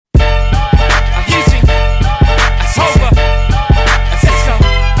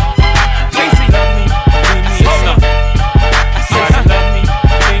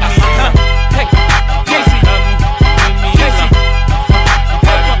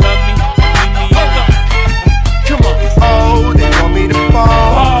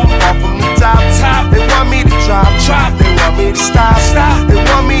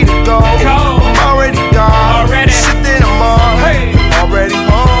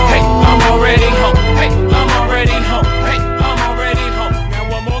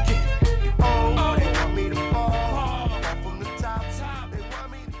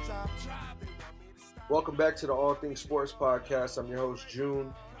to the All Things Sports Podcast. I'm your host,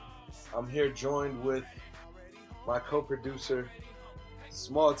 June. I'm here joined with my co-producer,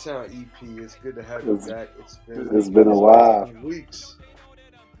 Small Town EP. It's good to have you back. It's been a while. Been weeks.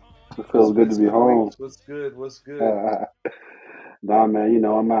 It feels good to be home. What's good? Nah,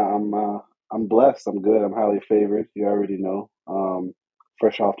 man. I'm blessed. I'm good. I'm highly favored. You already know.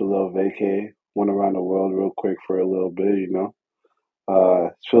 Fresh off the little vacay. Went around the world real quick for a little bit.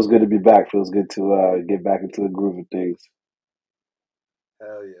 It feels good to be back. Feels good to get back into the groove of things.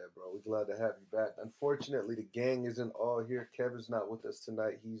 Hell yeah, bro. We're glad to have you back. Unfortunately, the gang isn't all here. Kevin's not with us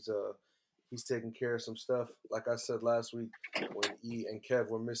tonight. He's taking care of some stuff. Like I said last week, when E and Kev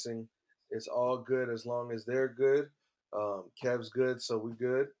were missing, it's all good as long as they're good. Kev's good, so we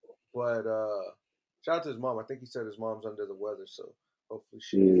good. But shout out to his mom. I think he said his mom's under the weather, so hopefully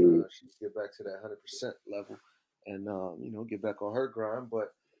she can get back to that 100% level and get back on her grind.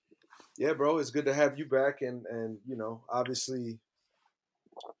 But yeah, bro, it's good to have you back, and obviously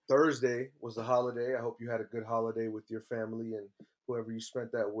Thursday was the holiday. I hope you had a good holiday with your family and whoever you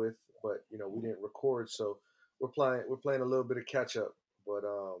spent that with. But we didn't record, so we're playing a little bit of catch up. But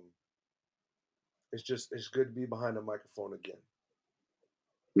it's good to be behind the microphone again.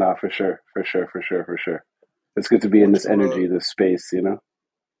 Nah, for sure. It's good to be in this energy, this space.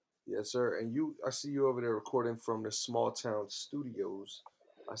 Yes, sir. And I see you over there recording from the Small Town Studios.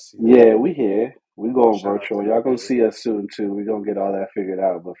 I see. Yeah, we here. We going virtual. Y'all gonna see us soon too. We gonna get all that figured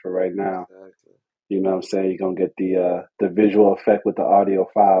out. But for right now, exactly. You know what I'm saying? You're gonna get the visual effect with the audio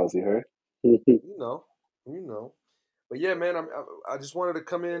files, you heard? you know. But yeah, man, I just wanted to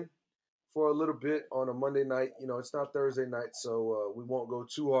come in for a little bit on a Monday night. It's not Thursday night, so we won't go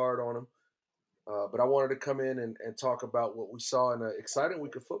too hard on them. But I wanted to come in and talk about what we saw in an exciting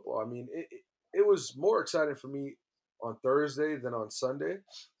week of football. I mean, it was more exciting for me on Thursday than on Sunday,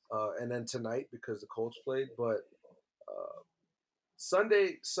 and then tonight because the Colts played. But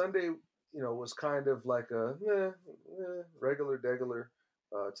Sunday, was kind of like a regular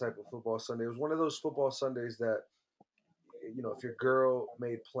type of football Sunday. It was one of those football Sundays that if your girl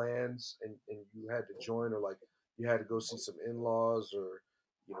made plans and you had to join, or like you had to go see some in-laws, or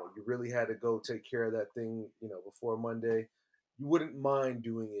you really had to go take care of that thing before Monday, you wouldn't mind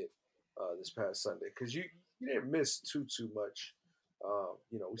doing it this past Sunday because you didn't miss too much.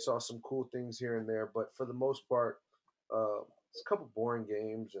 We saw some cool things here and there, but for the most part, it's a couple boring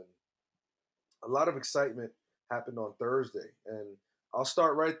games, and a lot of excitement happened on Thursday. And I'll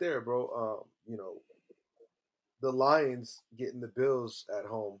start right there, bro. The Lions getting the Bills at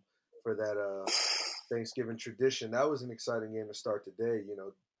home for that Thanksgiving tradition. That was an exciting game to start the day.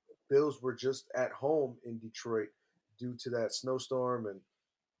 Bills were just at home in Detroit due to that snowstorm, and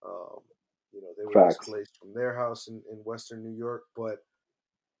they were Facts. displaced from their house in Western New York. But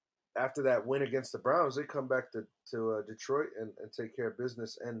after that win against the Browns, they come back to Detroit and take care of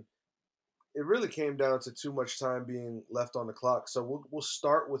business. And it really came down to too much time being left on the clock. So we'll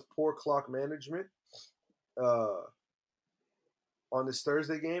start with poor clock management on this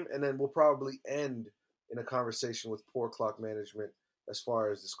Thursday game, and then we'll probably end in a conversation with poor clock management as far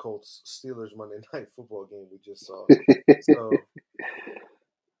as this Colts Steelers Monday Night Football game we just saw. So,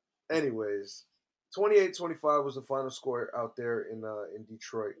 anyways, 28-25 was the final score out there in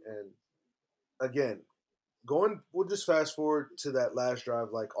Detroit, and again, we'll just fast forward to that last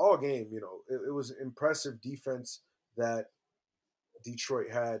drive. Like all game, it was impressive defense that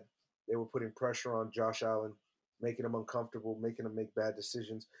Detroit had. They were putting pressure on Josh Allen, making him uncomfortable, making him make bad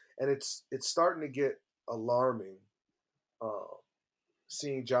decisions, and it's starting to get alarming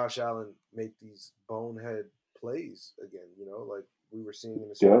seeing Josh Allen make these bonehead plays again. Like we were seeing in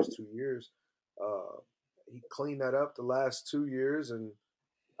his first 2 years. He cleaned that up the last 2 years, and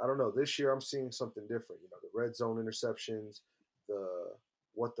I don't know. This year, I'm seeing something different. The red zone interceptions, the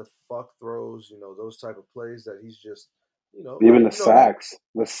what the fuck throws. Those type of plays that he's just, even the sacks.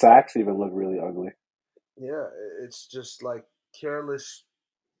 The sacks even look really ugly. Yeah, it's just like careless,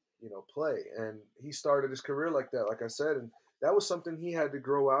 play. And he started his career like that, like I said, and that was something he had to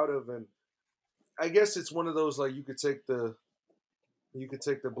grow out of. And I guess it's one of those like you could take the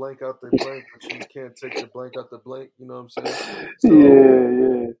blank out the blank, but you can't take the blank out the blank. You know what I'm saying? So,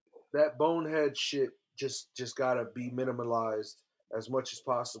 yeah. That bonehead shit just gotta be minimalized as much as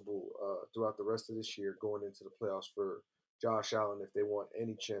possible throughout the rest of this year, going into the playoffs for Josh Allen if they want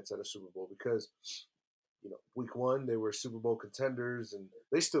any chance at a Super Bowl. Because week one they were Super Bowl contenders, and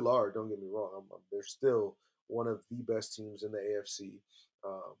they still are. Don't get me wrong; they're still one of the best teams in the AFC.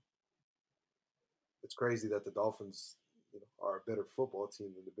 It's crazy that the Dolphins are a better football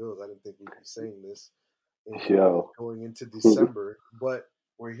team than the Bills. I didn't think we'd be saying this going into December, but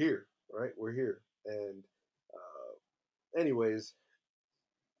we're here, right? We're here, and anyways,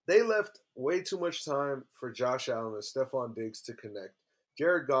 they left way too much time for Josh Allen and Stephon Diggs to connect.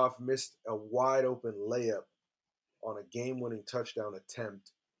 Jared Goff missed a wide open layup on a game-winning touchdown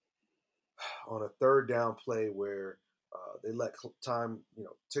attempt on a third down play where they let time,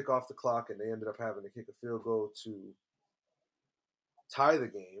 tick off the clock, and they ended up having to kick a field goal to tie the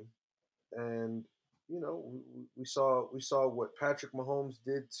game. And we saw what Patrick Mahomes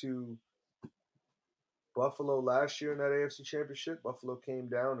did to Buffalo last year in that AFC Championship. Buffalo came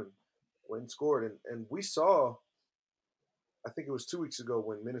down and went and scored, and we saw. I think it was 2 weeks ago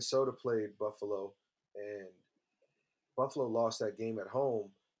when Minnesota played Buffalo, and Buffalo lost that game at home.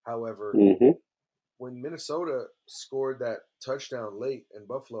 However, Hmm. when Minnesota scored that touchdown late and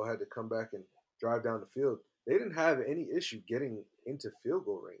Buffalo had to come back and drive down the field, they didn't have any issue getting into field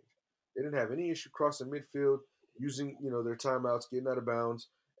goal range. They didn't have any issue crossing midfield, using their timeouts, getting out of bounds,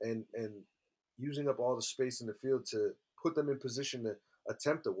 and using up all the space in the field to put them in position to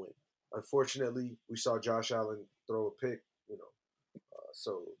attempt a win. Unfortunately, we saw Josh Allen throw a pick,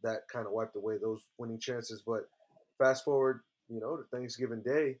 so that kind of wiped away those winning chances. But fast forward, to Thanksgiving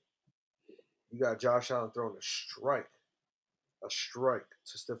Day, you got Josh Allen throwing a strike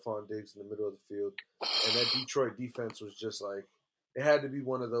to Stephon Diggs in the middle of the field, and that Detroit defense was just like, it had to be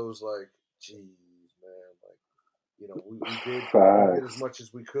one of those like, geez, man, like, we did as Facts. much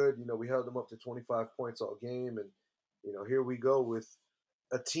as we could. We held them up to 25 points all game, and here we go with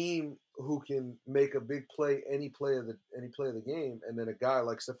a team who can make a big play any play of the game, and then a guy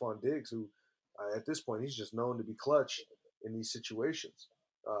like Stephon Diggs who, at this point, he's just known to be clutch in these situations.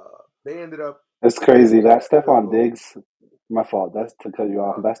 They ended up It's crazy. kicking That that field Stephon goal. Diggs, my fault. That's to cut you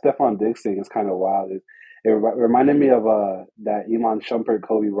off. Uh, That Stephon Diggs thing is kind of wild. It reminded me of that Iman Shumpert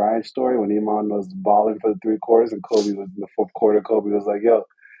Kobe Bryant story when Iman was balling for the 3 quarters and Kobe was in the fourth quarter. Kobe was like, "Yo,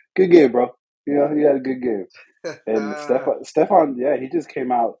 good game, bro. You know, he had a good game." And Stephon, yeah, he just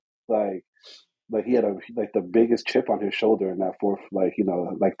came out like he had like the biggest chip on his shoulder in that fourth, like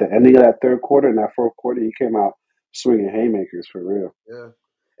the ending of that third quarter and that fourth quarter, he came out swinging haymakers for real. yeah,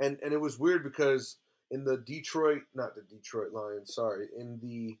 and it was weird because in the Detroit, not the Detroit Lions, sorry, in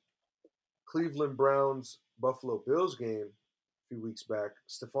the Cleveland Browns Buffalo Bills game a few weeks back,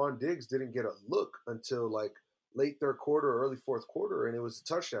 Stephon Diggs didn't get a look until like late third quarter or early fourth quarter, and it was a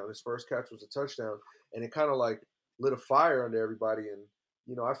touchdown. His first catch was a touchdown, and it kind of like lit a fire under everybody. And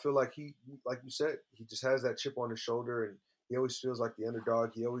I feel like like you said, he just has that chip on his shoulder, and he always feels like the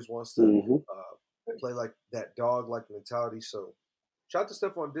underdog. He always wants to Hmm. play like that dog-like mentality. So, shout out to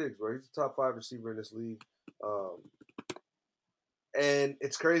Stephon Diggs, bro. He's the top 5 receiver in this league. Um, and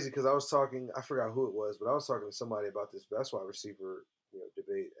it's crazy because I forgot who it was, but I was talking to somebody about this best wide receiver,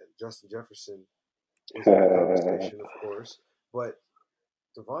 debate, and Justin Jefferson is in the conversation, of course. But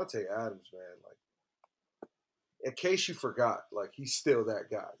Devontae Adams, man, like, in case you forgot, like, he's still that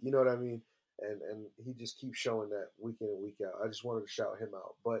guy. You know what I mean? And he just keeps showing that week in and week out. I just wanted to shout him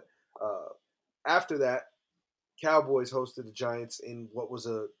out. But uh, after that, Cowboys hosted the Giants in what was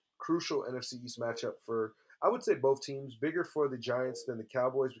a crucial NFC East matchup for, I would say, both teams. Bigger for the Giants than the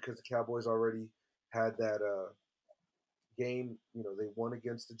Cowboys because the Cowboys already had that game. They won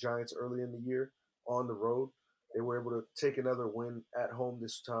against the Giants early in the year on the road. They were able to take another win at home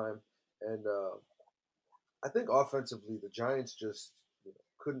this time, and I think offensively the Giants just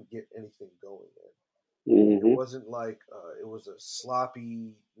couldn't get anything going. It Hmm. wasn't like it was a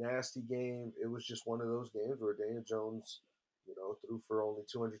sloppy, nasty game. It was just one of those games where Daniel Jones, threw for only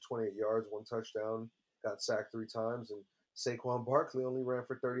 228 yards, one touchdown, got sacked 3 times, and Saquon Barkley only ran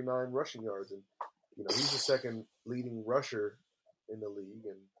for 39 rushing yards. And he's the second leading rusher in the league,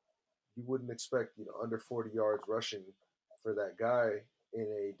 and you wouldn't expect under 40 yards rushing for that guy in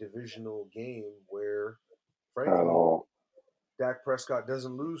a divisional game where, At frankly, all. Dak Prescott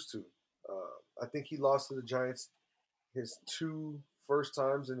doesn't lose to. I think he lost to the Giants his two first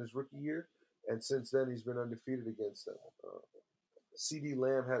times in his rookie year, and since then he's been undefeated against them. CD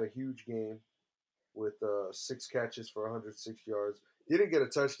Lamb had a huge game with 6 catches for 106 yards. Didn't get a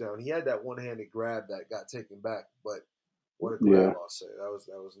touchdown. He had that one-handed grab that got taken back, but what a grab! Yeah. I'll say that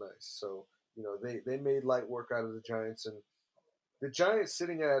was nice. So they made light work out of the Giants, and the Giants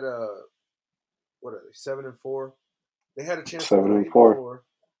sitting at what are they, 7-4? They had a chance to Seven go and eight and four. four,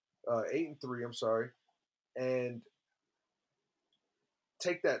 8-3. I'm sorry, and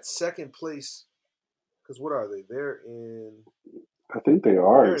take that second place because what are they? I think they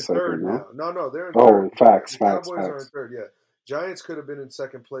are They're in in second, third no? now. No, they're in Oh, third. facts, The facts, Cowboys are in facts. third. Yeah, Giants could have been in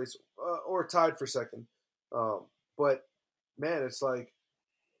second place or tied for second. But man, it's like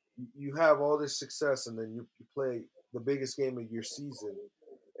you have all this success and then you play the biggest game of your season,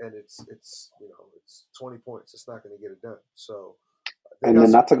 and it's 20 points. It's not going to get it done. So they And got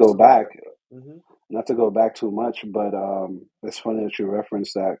then some things to look at. Mm-hmm. not to go back too much, but it's funny that you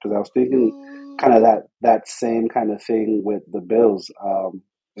referenced that because I was thinking kind of that same kind of thing with the Bills,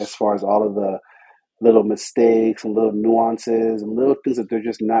 as far as all of the little mistakes and little nuances and little things that they're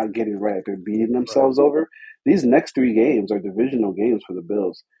just not getting right. They're beating Right. themselves over. These next three games are divisional games for the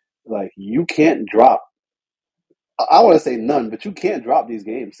Bills. Like you can't drop. I want to say none, but you can't drop these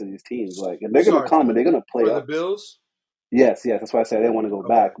games to these teams. Like, and they're gonna Sorry come and they're gonna play for the up. Bills. Yes, yes. That's why I said I didn't want to go Okay.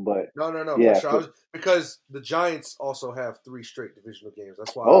 back, but No, for yeah. sure. Because the Giants also have 3 straight divisional games.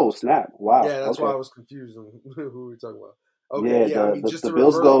 That's why I Oh was. snap! Wow. Yeah, that's why Okay. I was confused on who we were talking about. Okay, Yeah. yeah. I The mean, the, just the to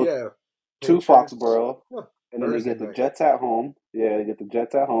Bills revert. go Yeah, to Patriots. Foxborough, Huh, and then they Thursday get the night. Jets at home. Yeah, they get the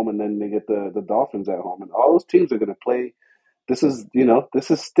Jets at home, and then they get the Dolphins at home, and all those teams are gonna play. This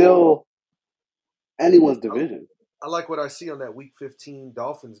is still anyone's I, division. I like what I see on that Week 15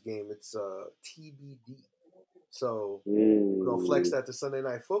 Dolphins game. It's TBD. So we're gonna flex Mm. that to Sunday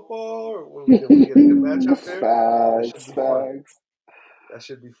Night Football, or what are we doing? We get a good matchup there. That should Facts, be fun. facts. That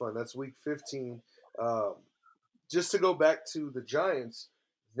should be fun. That's Week 15. Um, just to go back to the Giants,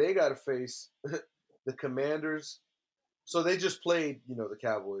 they got to face the Commanders. So they just played, the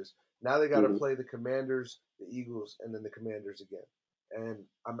Cowboys. Now they got to Hmm. play the Commanders, the Eagles, and then the Commanders again. And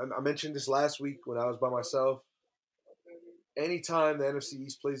I mentioned this last week when I was by myself. Anytime the NFC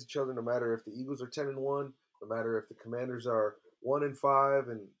East plays each other, no matter if the Eagles are 10-1, no matter if the Commanders are 1-5,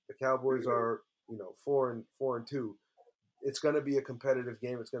 and the Cowboys are 4-2, it's going to be a competitive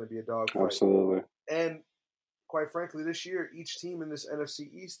game. It's going to be a dogfight. Absolutely. And quite frankly, this year each team in this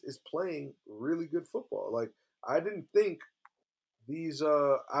NFC East is playing really good football. Like I didn't think these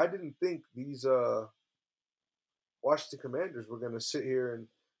Washington Commanders were going to sit here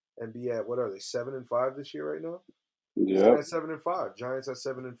and be at, what are they, 7-5 this year right now? Sitting Yep. at 7-5. Giants at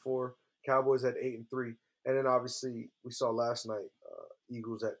 7-4. Cowboys at 8-3. And then obviously we saw last night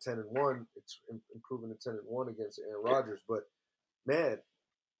Eagles at 10-1. It's improving to 10-1 against Aaron Rodgers. But man,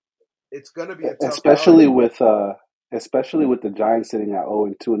 it's going to be a tough Especially outing. with especially with the Giants sitting at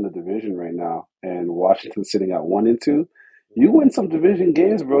 0-2 in the division right now, and Washington sitting at 1-2. You Mm-hmm. win some division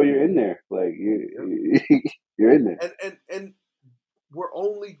games, bro. You're in there. Like Yep. you're in there. And we're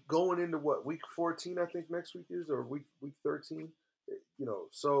only going into what, week 14, I think next week is, or week 13.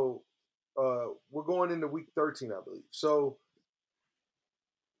 So we're going into week 13, I believe. So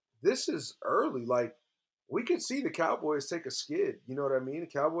this is early. Like we could see the Cowboys take a skid. You know what I mean? The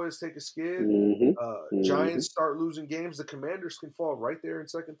Cowboys take a skid. Hmm. Hmm. Giants start losing games. The Commanders can fall right there in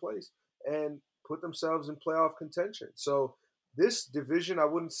second place and put themselves in playoff contention. So this division, I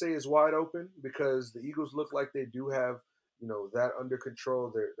wouldn't say is wide open because the Eagles look like they do have that under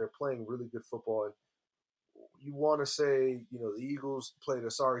control. They're playing really good football, and you want to say, the Eagles played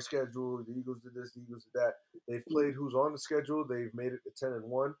a sorry schedule. The Eagles did this. The Eagles did that. They've played who's on the schedule. They've made it to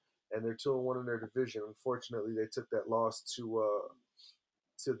 10-1, and they're 2-1 in their division. Unfortunately, they took that loss to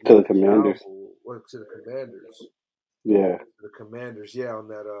To the the Commanders. Cowboys, or to the Commanders. Yeah. The Commanders, yeah, on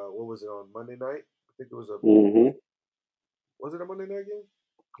that. What was it on Monday night? I think it was a. Hmm. Was it a Monday night game?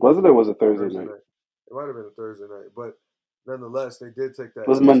 Was it or was it Or Thursday Thursday night? night? It might have been a Thursday night, but nonetheless, they did take It that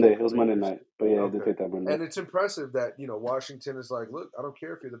was L to the Monday. It was Monday Commanders. night. But yeah, I did Okay, take that Monday. and it's impressive that Washington is like, look, I don't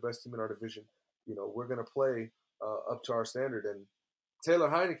care if you're the best team in our division. We're gonna play up to our standard. And Taylor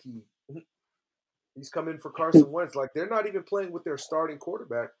Heineke, he's come in for Carson Wentz. Like they're not even playing with their starting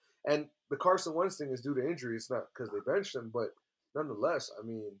quarterback. And the Carson Wentz thing is due to injury. It's not because they benched him, but nonetheless, I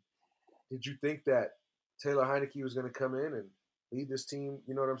mean, did you think that Taylor Heineke was going to come in and lead this team?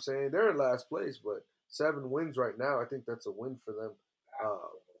 You know what I'm saying? They're in last place, but 7 wins right now. I think that's a win for them. Uh,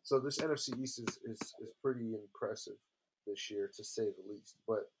 so this NFC East is pretty impressive this year, to say the least.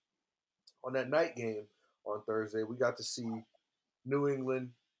 But on that night game on Thursday, we got to see New England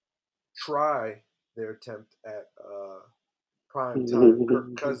try their attempt at prime time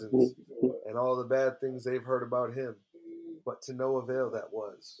Kirk Cousins and all the bad things they've heard about him, but to no avail that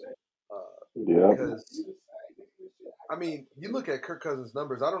was. Yep. Because I mean, you look at Kirk Cousins'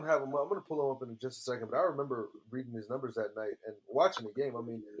 numbers. I don't have them. I'm going to pull them up in just a second, but I remember reading his numbers that night and watching the game. I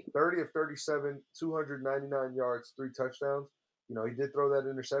mean, 30 of 37, 299 yards, 3 touchdowns. He did throw that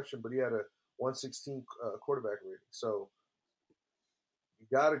interception, but he had a 116 quarterback rating. So you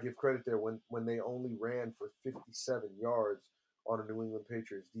got to give credit there when they only ran for 57 yards on a New England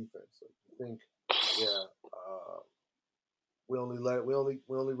Patriots defense. Like, you think, yeah, we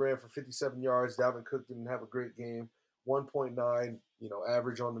only ran for 57 yards. Dalvin Cook didn't have a great game. 1.9,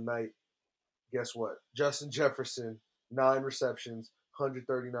 average on the night. Guess what? Justin Jefferson, 9 receptions,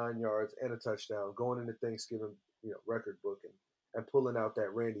 139 yards, and a touchdown, going into Thanksgiving, record booking. and pulling out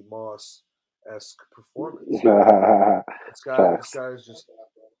that Randy Moss esque performance. This guy, this Facts. guy is just,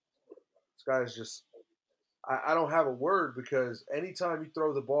 this guy is just. I don't have a word because anytime you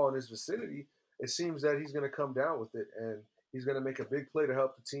throw the ball in his vicinity, it seems that he's going to come down with it and he's going to make a big play to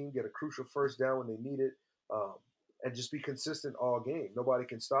help the team get a crucial first down when they need it, um, and just be consistent all game. Nobody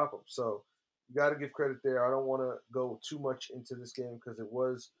can stop him. So you got to give credit there. I don't want to go too much into this game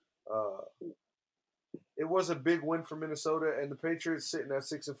because uh, it was a big win for Minnesota and the Patriots sitting at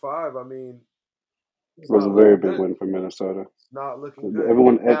 6-5. I mean, It it's was a not very looking big good. win for Minnesota. It's not looking good.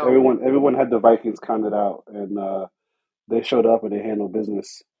 Now, Everyone had the Vikings counted out, and they showed up and they handled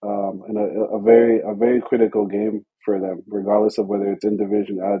business in a very critical game for them, regardless of whether it's in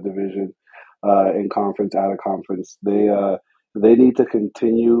division, out of division, in conference, out of conference. They need to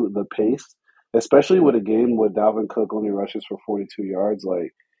continue the pace, especially with a game where Dalvin Cook only rushes for 42 yards.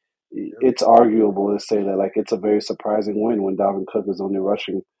 Like yep, it's arguable to say that like it's a very surprising win when Dalvin Cook is only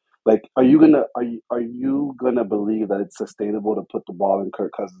rushing. Like, are you gonna believe that it's sustainable to put the ball in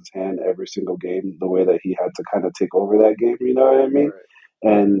Kirk Cousins' hand every single game the way that he had to kind of take over that game? You know what I mean? right.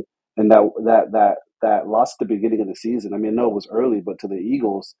 And that loss at the beginning of the season. I mean, no, it was early, but to the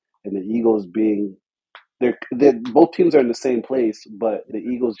Eagles, and the Eagles being they're both teams are in the same place, but the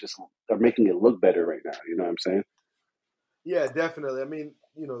Eagles just are making it look better right now. You know what I'm saying? Yeah, definitely. I mean,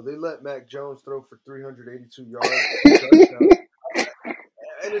 they let Mac Jones throw for 382 yards, 2 touchdowns.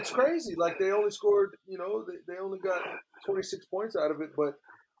 And it's crazy. Like they only scored, they only got 26 points out of it, but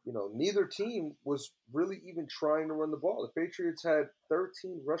neither team was really even trying to run the ball. The Patriots had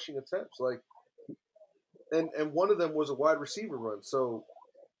 13 rushing attempts, like, and one of them was a wide receiver run. So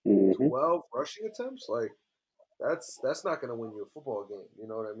Hmm. 12 rushing attempts, like that's not going to win you a football game. You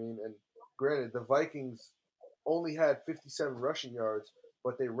know what I mean? And granted, the Vikings only had 57 rushing yards,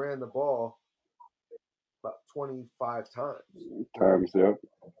 but they ran the ball about 25 times. You know, Times, yep.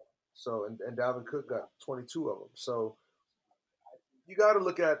 so and Dalvin Cook got 22 of them. So you got to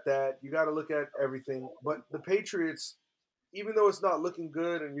look at that. You got to look at everything. But the Patriots, even though it's not looking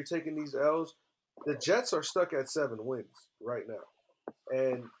good and you're taking these L's, the Jets are stuck at 7 wins right now.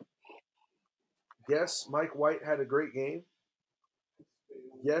 And yes, Mike White had a great game.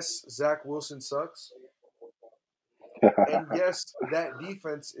 Yes, Zach Wilson sucks. And yes, that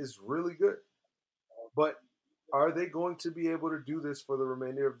defense is really good. But are they going to be able to do this for the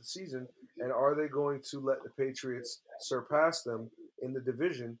remainder of the season? And are they going to let the Patriots surpass them in the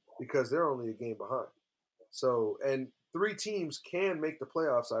division because they're only a game behind? So, and three teams can make the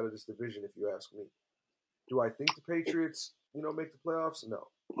playoffs out of this division, if you ask me. Do I think the Patriots, make the playoffs? No.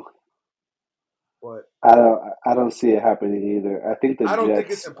 But I don't see it happening either. I think the I don't think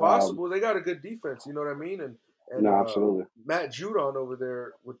it's Jets. impossible. They got a good defense, you know what I mean? And No, absolutely. Matt Judon over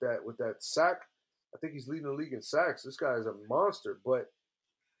there with that sack, I think he's leading the league in sacks. This guy is a monster. But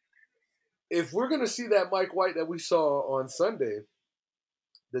if we're gonna see that Mike White that we saw on Sunday,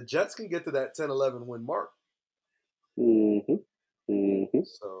 the Jets can get to that 10-11 win mark. Hmm. Hmm.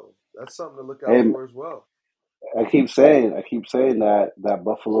 So that's something to look out Hey, for as well. I keep saying that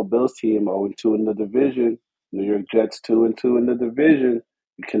Buffalo Bills team 0-2 in the division. New York Jets 2-2 in the division.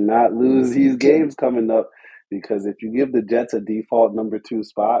 You cannot lose these games coming up because if you give the Jets a default number 2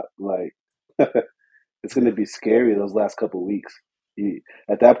 spot, like it's going to Yeah. be scary those last couple of weeks. You,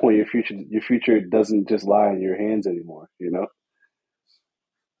 at that point, your future doesn't just lie in your hands anymore, you know.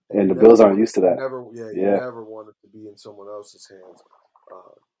 And And you the never Bills aren't want used to you that. never yeah you Yeah, never want it to be in someone else's hands.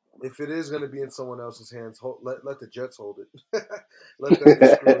 Uh, if it is going to be in someone else's hands, let the Jets hold it. Let them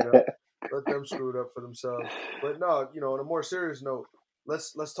screw it up. Let them screw it up for themselves. But no, on a more serious note,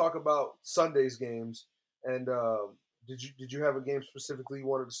 let's talk about Sunday's games. And did you have a game specifically you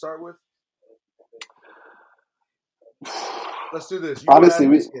wanted to start with? Let's do this. You were honestly,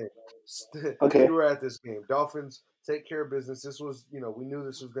 at we this game. okay. You were at this game. Dolphins take care of business. This was, we knew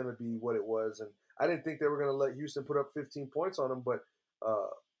this was going to be what it was, and I didn't think they were going to let Houston put up 15 points on them, but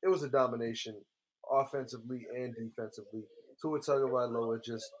it was a domination, offensively and defensively. Tua Tagovailoa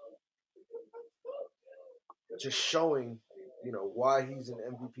just showing, why he's an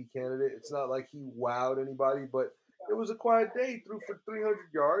MVP candidate. It's not like he wowed anybody, but it was a quiet day. He threw for 300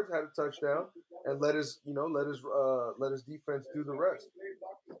 yards, had a touchdown, and let his defense do the rest.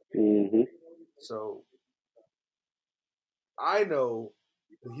 Hmm. So I know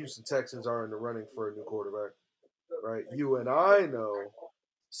the Houston Texans are in the running for a new quarterback, right? You and I know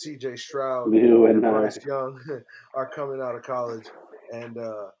C.J. Stroud You and and I. Bryce Young are coming out of college, and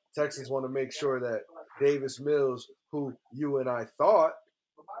Texans want to make sure that Davis Mills, who you and I thought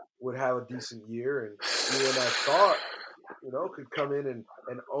would have a decent year, and you and I thought, could come in and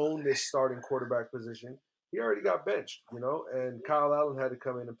own this starting quarterback position. he already got benched, and Kyle Allen had to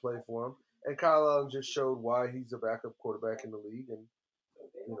come in and play for him. And Kyle Allen just showed why he's a backup quarterback in the league, and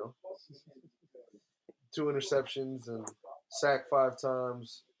you know, 2 interceptions and sacked 5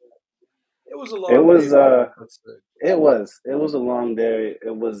 times. It was a It long day was for him, let's say. it was a long day.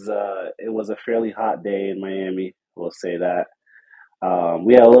 It was a fairly hot day in Miami. We'll say that.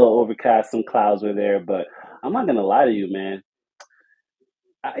 We had a little overcast, some clouds were there, but I'm not gonna lie to you, man.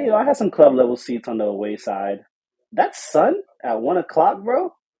 I had some club level seats on the away side. That sun at 1 o'clock,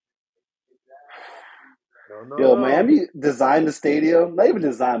 bro. No, no, Yo, no, Miami designed the stadium. Not even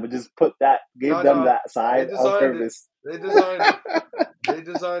designed, but just gave no, them no. that They side on designed it. purpose. They designed it. They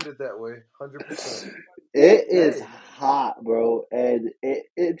designed it that way, 100%. It is Hey, hot, bro, and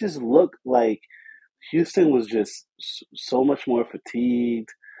it just looked like Houston was just so much more fatigued.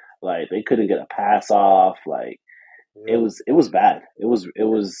 Like they couldn't get a pass off. Like yeah. it was bad. It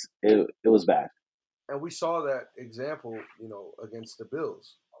was bad. And we saw that example, against the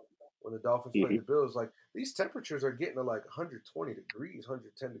Bills when the Dolphins played the Hmm. Bills. Like these temperatures are getting to like 120 degrees,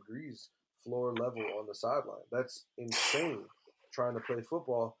 110 degrees floor level on the sideline. That's insane. Trying to play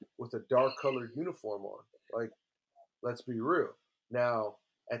football with a dark colored uniform on. Like, let's be real. Now,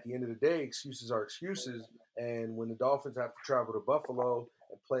 at the end of the day, excuses are excuses. And when the Dolphins have to travel to Buffalo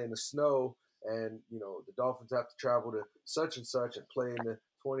and play in the snow, and the Dolphins have to travel to such and such and play in the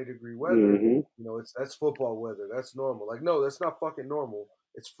 20-degree weather, Hmm. that's football weather. That's normal. Like, no, that's not fucking normal.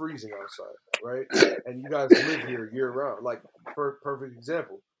 It's freezing outside, right? And you guys live here year round. Like, perfect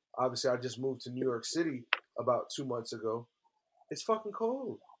example. Obviously, I just moved to New York City about 2 months ago. It's fucking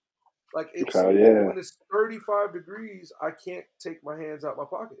cold. Like it's So yeah, when it's 35 degrees, I can't take my hands out my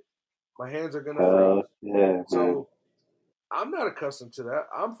pocket. My hands are gonna hell freeze. yeah, man. So I'm not accustomed to that.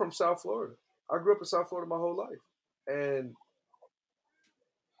 I'm from South Florida. I grew up in South Florida my whole life, and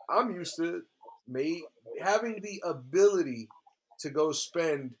I'm used to me having the ability to go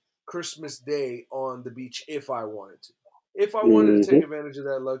spend Christmas Day on the beach if I wanted to. If I wanted to take Hmm. advantage of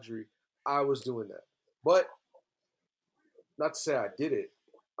that luxury, I was doing that. But not to say I did it.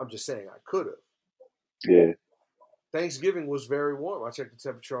 I'm just saying I could have. Yeah, Thanksgiving was very warm. I checked the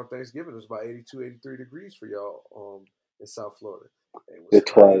temperature on Thanksgiving. It was about 82, 83 degrees for y'all in South Florida. It was it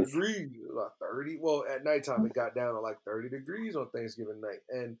 30 was. degrees. It was about 30. Well, at nighttime, it got down to like 30 degrees on Thanksgiving night.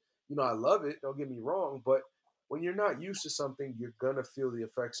 And, I love it. Don't get me wrong. But when you're not used to something, you're going to feel the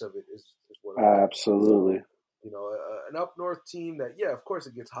effects of it, is what it is. So, Absolutely. an up north team that, yeah, of course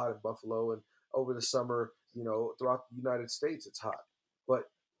it gets hot in Buffalo. And over the summer, throughout the United States, it's hot. But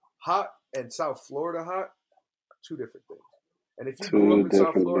hot and South Florida hot, two different things. And if you grew up Two in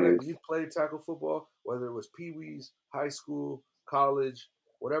South different Florida things. and you played tackle football, whether it was Pee Wee's, high school, college,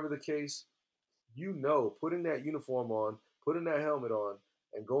 whatever the case, putting that uniform on, putting that helmet on,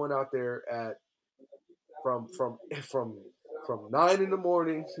 and going out there at from from 9 in the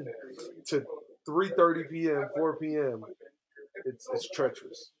morning to 3:30 p.m., 4 p.m. It's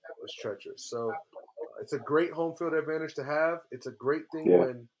treacherous. It's treacherous. So it's a great home field advantage to have. It's a great thing Yeah.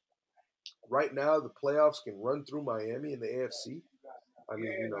 when right now the playoffs can run through Miami in the AFC. I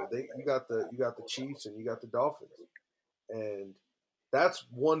mean, you got the Chiefs and you got the Dolphins, and that's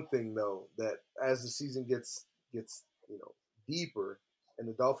one thing though that as the season gets deeper and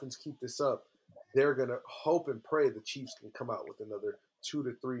the Dolphins keep this up, they're gonna hope and pray the Chiefs can come out with another 2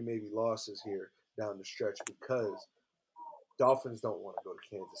 to 3 maybe losses here down the stretch because Dolphins don't want to go to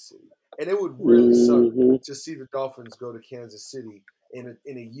Kansas City, and it would really suck Hmm. to see the Dolphins go to Kansas City in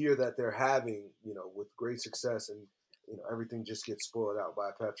a year that they're having, with great success, and everything just gets spoiled out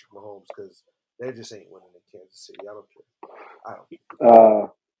by Patrick Mahomes because they just ain't winning in Kansas City. I don't care. I don't care. Uh,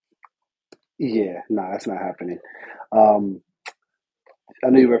 yeah, nah, that's not happening. Um, I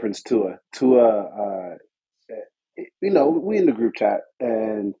know you referenced Tua. We in the group chat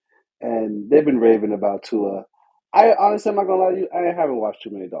and they've been raving about Tua. I honestly, I'm not gonna lie to you. I haven't watched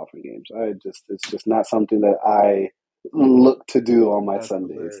too many Dolphin games. It's just not something that I look to do on my That's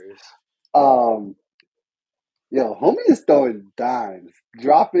Sundays. hilarious. Um, yo, homie is throwing dimes,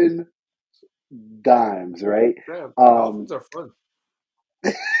 dropping dimes, right? Damn, Um, Dolphins are fun.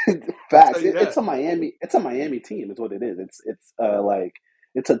 I'll tell Facts. you It's that. a Miami. It's a Miami team. Is what it is. Like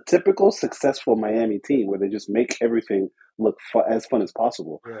it's a typical successful Miami team where they just make everything look as fun as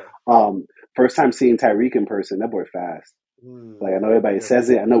possible. Yeah. Um, First time seeing Tyreek in person, that boy fast. Like I know everybody Yeah. says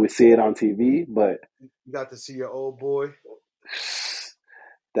it. I know we see it on TV, but You got to see your old boy.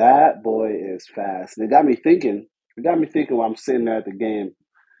 that boy is fast. It got me thinking. It got me thinking while I'm sitting there at the game.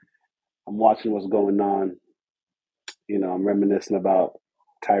 I'm watching what's going on. I'm reminiscing about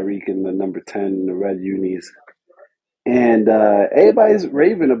Tyreek and the number 10 in the red unis. And everybody's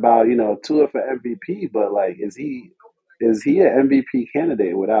raving about Tua for MVP, but like, is he an MVP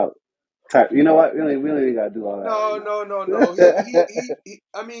candidate without? You know what? We don't even gotta do all that No, right no, no, now. no. He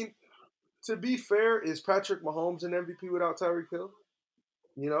I mean, to be fair, is Patrick Mahomes an MVP without Tyreek Hill?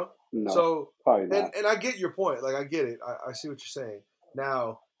 You know, No, so probably and not. and I get your point. Like I get it. I see what you're saying.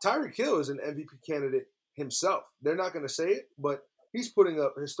 Now Tyreek Hill is an MVP candidate himself. They're not going to say it, but he's putting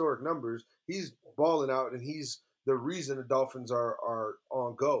up historic numbers. He's balling out, and he's the reason the Dolphins are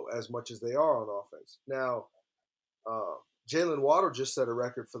on go as much as they are on offense. Now, uh, Jalen Waddle just set a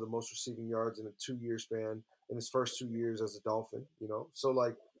record for the most receiving yards in a 2 year span in his first 2 years as a Dolphin. So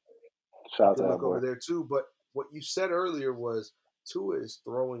like Shout you out to can that look boy. over there too. But what you said earlier was Tua is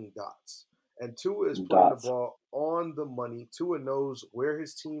throwing dots, and Tua is putting the Dots. ball on the money. Tua knows where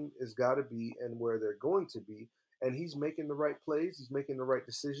his team has got to be and where they're going to be, and he's making the right plays. He's making the right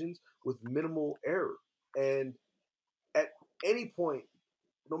decisions with minimal error. And at any point,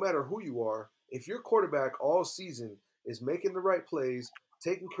 no matter who you are, if your quarterback all season is making the right plays,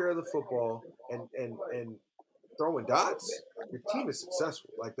 taking care of the football, and throwing dots, your team is successful.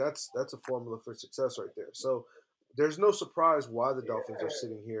 Like that's a formula for success right there. So there's no surprise why the Dolphins are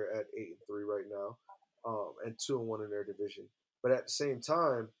sitting here at 8-3 right now, and 2-1 in their division. But at the same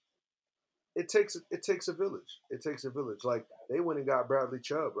time, it takes a village. It takes a village. Like they went and got Bradley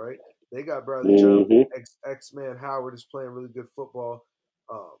Chubb, right? They got Bradley Chubb. Hmm. X Man Howard is playing really good football.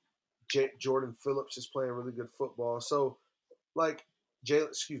 Um, Jordan Phillips is playing really good football. So like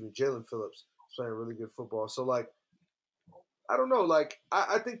Jalen Phillips is playing really good football. So like I don't know. Like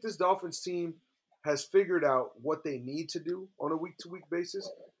I think this Dolphins team has figured out what they need to do on a week to week basis.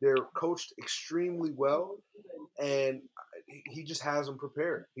 They're coached extremely well, and he just has them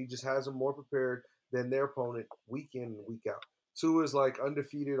prepared. He just has them more prepared than their opponent week in and week out. Tua is like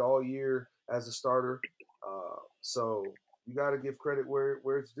undefeated all year as a starter, so you got to give credit where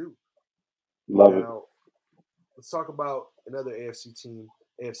it's due. Love it. Now let's talk about another AFC team,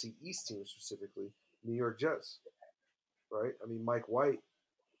 AFC East team specifically, New York Jets. Right? I mean, Mike White,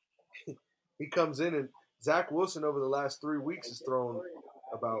 he comes in and Zach Wilson over the last 3 weeks has thrown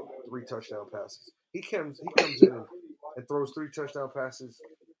about 3 touchdown passes. He comes in and throws 3 touchdown passes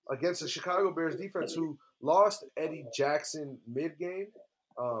against the Chicago Bears defense who lost Eddie Jackson mid game,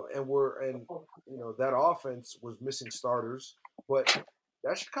 and that offense was missing starters, but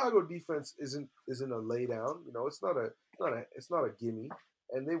that Chicago defense isn't a lay down. It's not a gimme,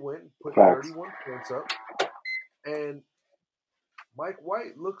 and they went and put Facts. 31 points up, and Mike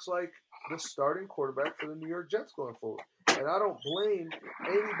White looks like the starting quarterback for the New York Jets going forward. And I don't blame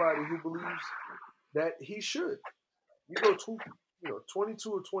anybody who believes that he should. You go 22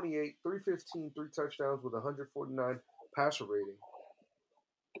 or 28, 315, 3 touchdowns with 149 passer rating.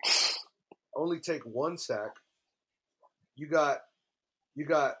 Only take one sack. You got you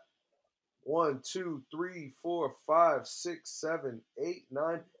got 1, 2, 3, 4, 5, 6, 7, 8,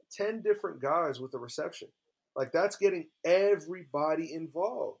 9, 10 different guys with a reception. Like that's getting everybody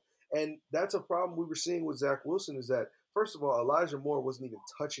involved. And that's a problem we were seeing with Zach Wilson is that first of all, Elijah Moore wasn't even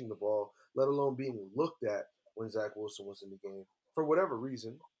touching the ball, let alone being looked at when Zach Wilson was in the game for whatever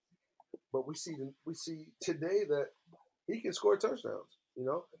reason. But we see today that he can score touchdowns.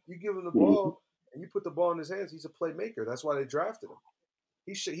 You give him the Hmm. ball and you put the ball in his hands, he's a playmaker. That's why they drafted him.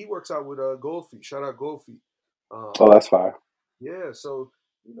 He works out with Goldfeet. Shout out Goldfeet. Um, Oh, that's fire. yeah, so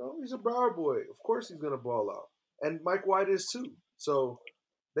he's a Broward boy. Of course he's gonna ball out, and Mike White is too. So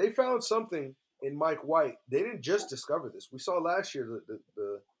they found something in Mike White. They didn't just discover this. We saw last year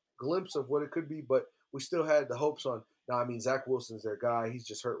the glimpse of what it could be, but we still had the hopes on. Now, I mean, Zach Wilson's their guy. He's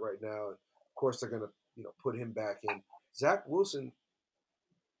just hurt right now, and of course they're gonna put him back in. Zach Wilson,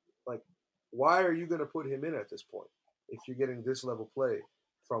 like, why are you going to put him in at this point if you're getting this level play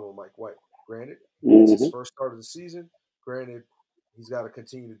from a Mike White? Granted, it's his Hmm. first start of the season. Granted, he's got to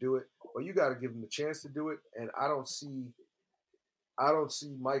continue to do it, but you got to give him the chance to do it. And I don't see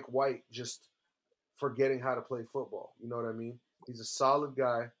Mike White just forgetting how to play football. You know what I mean? He's a solid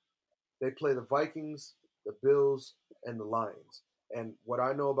guy. They play the Vikings, the Bills, and the Lions. And what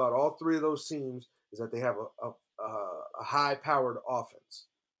I know about all three of those teams is that they have a high-powered offense.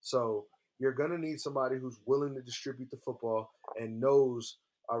 So you're going to need somebody who's willing to distribute the football and knows,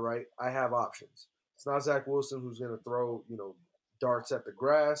 all right, I have options. It's not Zach Wilson who's going to throw, darts at the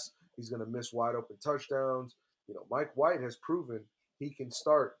grass. He's going to miss wide open touchdowns. Mike White has proven he can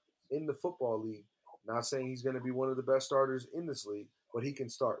start in the football league. Not saying he's going to be one of the best starters in this league, but he can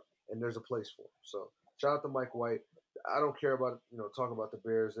start and there's a place for him. So shout out to Mike White. I don't care about talk about the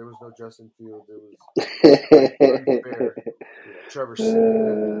Bears. There was no Justin Fields. It was pretty fair. Trevor Siemian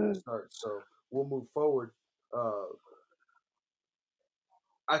didn't even start. So we'll move forward.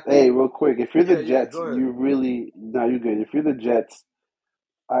 I Hey, think, real quick, if you're the yeah. Jets, Go ahead. you really no, you're good. If you're the Jets,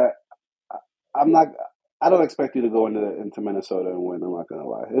 I I'm not. I don't expect you to go into Minnesota and win. I'm not gonna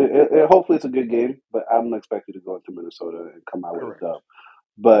lie. Hopefully, it's a good game, but I don't expect you to go into Minnesota and come out with a Correct. dub.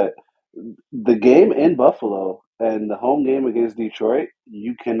 But the game in Buffalo and the home game against Detroit,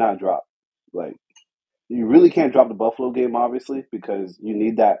 you cannot drop. Like you really can't drop the Buffalo game, obviously, because you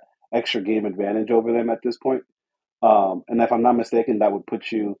need that extra game advantage over them at this point. And if I'm not mistaken, that would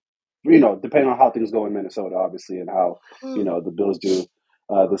put you, depending on how things go in Minnesota, obviously, and how the Bills do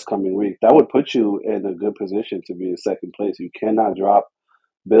this coming week, that would put you in a good position to be in second place. You cannot drop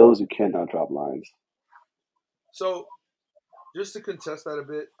Bills. You cannot drop Lions. So just to contest that a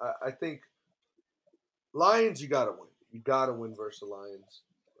bit, I think Lions, you gotta win. You gotta win versus the Lions,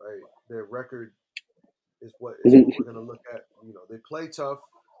 right? Their record is what we're gonna look at. They play tough.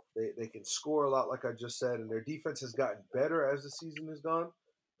 They can score a lot, like I just said, and their defense has gotten better as the season has gone.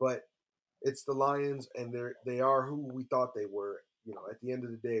 But it's the Lions, and they are who we thought they were. At the end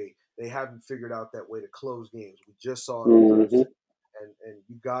of the day, they haven't figured out that way to close games. We just saw it on Hmm. Thursday, and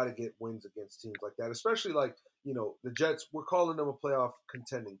you got to get wins against teams like that, especially like the Jets. We're calling them a playoff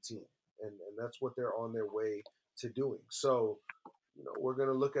contending team, and that's what they're on their way to doing. So we're going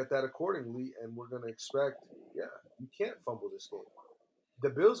to look at that accordingly, and we're going to expect, yeah, you can't fumble this game. The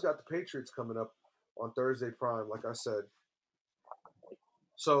Bills got the Patriots coming up on Thursday prime, like I said.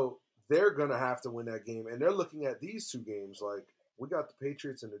 So they're gonna have to win that game, and they're looking at these two games like we got the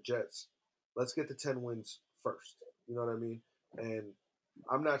Patriots and the Jets. Let's get the 10 wins first. You know what I mean? And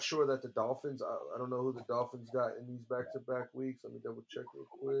I'm not sure that the Dolphins. I don't know who the Dolphins got in these back-to-back weeks. Let me double check real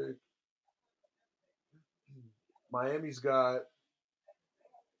quick. Miami's got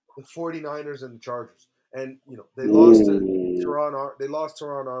the 49ers and the Chargers, and they lost to Mm. Teron. They lost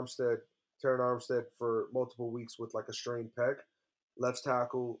Teron Armstead for multiple weeks with like a strained pec, left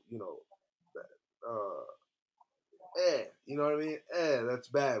tackle. Uh, you know what I mean? That's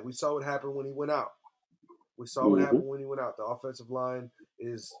bad. We saw what happened when he went out. We saw what Hmm. happened when he went out. The offensive line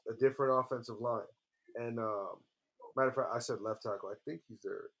is a different offensive line. And matter of fact, I said left tackle. I think he's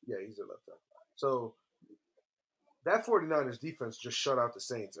their he's their left tackle. So that 49ers defense just shut out the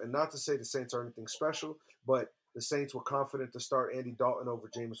Saints. And not to say the Saints are anything special, but the Saints were confident to start Andy Dalton over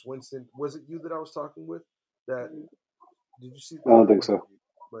Jameis Winston. Was it you that I was talking with? That did you see? I don't It think wasn't so. you,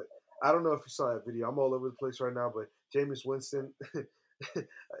 but I don't know if you saw that video. I'm all over the place right now, but Jameis Winston,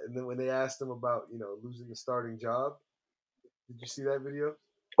 and then when they asked him about losing the starting job, did you see that video?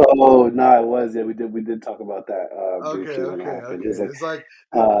 Oh no, it was. Yeah, we did talk about that Okay, briefly when it okay, happened. okay. He's like, It's like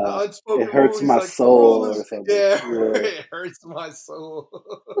the uh, it unspoken rule. hurts He's my like the rule soul or is something. yeah, Yeah. it hurts my soul.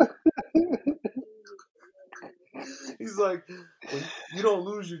 He's like when you don't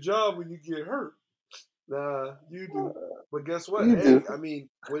lose your job when you get hurt. Nah, you do. But guess what? You Hey, do. I mean,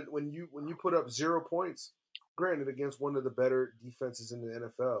 when you put up 0 points, granted against one of the better defenses in the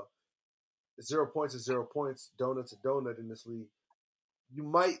NFL, 0 points is 0 points. Donut's a donut in this league. You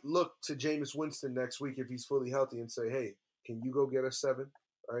might look to Jameis Winston next week if he's fully healthy and say, "Hey, can you go get us 7?"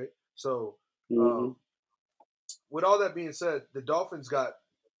 Right. So, Hmm. um, with all that being said, the Dolphins got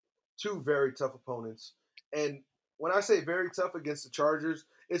two very tough opponents, and when I say very tough against the Chargers,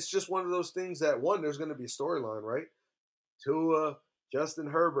 it's just one of those things that one, there's going to be a storyline, right? Tua, Justin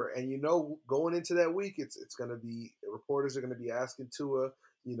Herbert, and going into that week, it's going to be reporters are going to be asking Tua,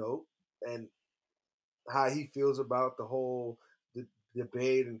 and how he feels about the whole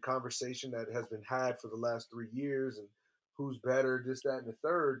debate and conversation that has been had for the last 3 years and who's better, this, that, and the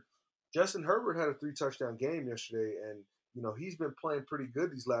third. Justin Herbert had a 3 touchdown game yesterday, and he's been playing pretty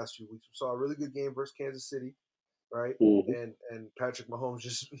good these last few weeks. We saw a really good game versus Kansas City, right? Hmm. And Patrick Mahomes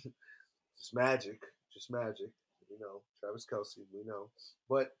just magic, just magic. Travis Kelsey, we know,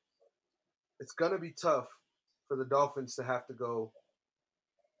 but it's gonna be tough for the Dolphins to have to go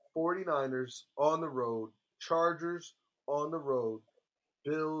 49ers on the road, Chargers on the road,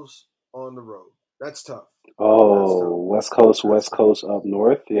 Bills on the road. That's tough. That's tough. Oh, That's West tough. Coast up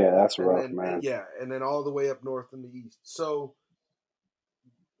north. Yeah, that's And rough, then man. yeah, and then all the way up north in the east. So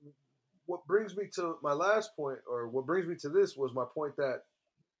what brings me to my last point, or what brings me to this, was my point that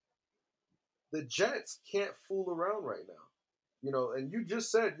the Jets can't fool around right now. And you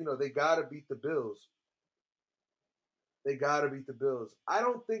just said, they got to beat the Bills. They got to beat the Bills. I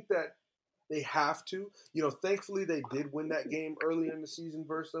don't think that they have to. Thankfully they did win that game early in the season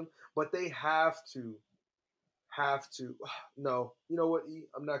versus them, but they have to. No, you know what?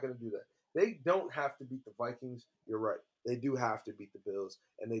 I'm not going to do that. They don't have to beat the Vikings. You're right. They do have to beat the Bills,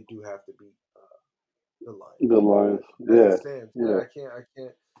 and they do have to beat the The Lions. Lions. But as it Yeah, stands, yeah, yeah.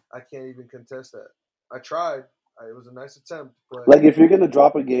 I can't even contest that. I tried. It was a nice attempt, but Like if you're gonna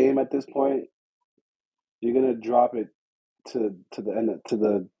drop a game at this point, you're gonna drop it to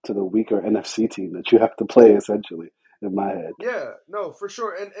the weaker NFC team that you have to play essentially. In my head, yeah, no, for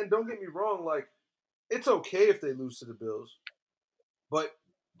sure. And don't get me wrong, like it's okay if they lose to the Bills, but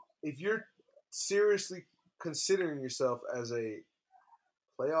if you're seriously considering yourself as a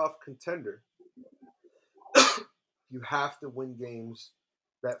playoff contender, you have to win games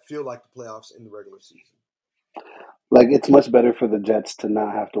that feel like the playoffs in the regular season. like it's much better for the Jets to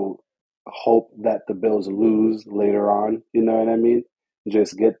not have to hope that the Bills lose later on. You know what I mean?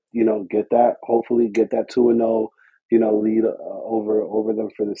 Just get that. Hopefully, get that 2-0. Lead over them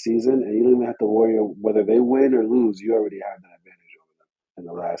for the season, and you don't even have to worry whether they win or lose. You already have that advantage over them in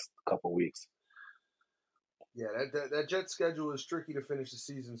the Right. last couple weeks. Yeah, that Jet schedule is tricky to finish the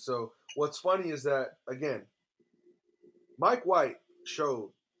season. So what's funny is that again, Mike White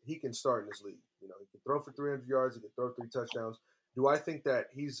showed he can start in this league. He can throw for 300 yards, he can throw 3 touchdowns. Do I think that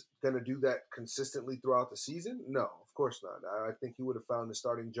he's going to do that consistently throughout the season? No, of course not. I think he would have found a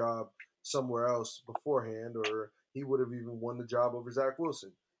starting job somewhere else beforehand, or he would have even won the job over Zach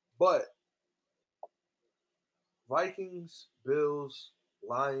Wilson. But Vikings, Bills,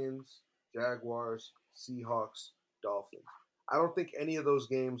 Lions, Jaguars, Seahawks, Dolphins. I don't think any of those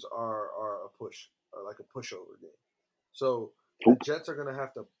games are a push, or like a pushover game. So the Nope. Jets are going to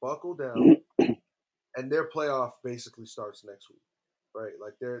have to buckle down, and their playoff basically starts next week, right?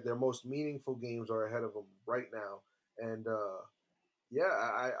 Like their most meaningful games are ahead of them right now, and yeah,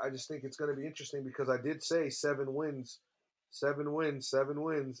 I just think it's going to be interesting because I did say 7 wins, 7 wins, 7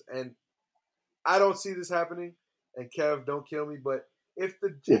 wins, and I don't see this happening. And Kev, don't kill me, but if the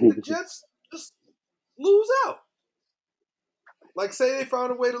Jets just lose out, like say they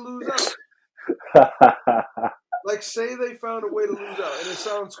found a way to lose out, like say they found a way to lose out, and it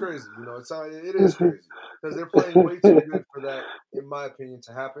sounds crazy, it is crazy because they're playing way too good for that, in my opinion,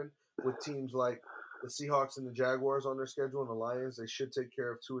 to happen with teams like the Seahawks and the Jaguars on their schedule, and the Lions. They should take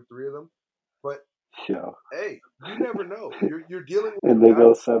care of 2 or 3 of them, but Yo, hey, you never know. You're dealing with and a they guy go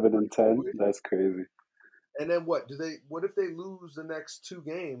with seven a and ten. situation. That's crazy. And then what? What if they lose the next 2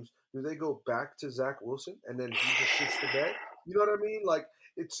 games? Do they go back to Zach Wilson and then he just shits the bed? You know what I mean? Like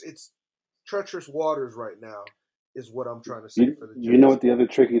it's treacherous waters right now, is what I'm trying to say for the You know Jets. what the other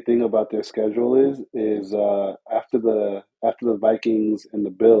tricky thing about their schedule is after the Vikings and the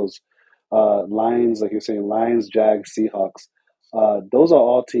Bills, Lions, like you're saying, Lions, Jags, Seahawks, those are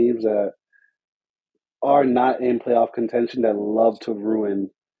all teams that are not in playoff contention that love to ruin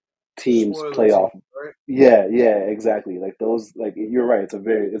teams' Spoiler team, playoff. right? Yeah, yeah, exactly. Like those, like you're right. It's a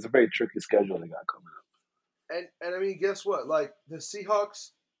very tricky schedule they got coming And I mean, guess what? Like the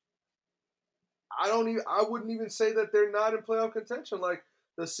Seahawks, I wouldn't even say that they're not in playoff contention. Like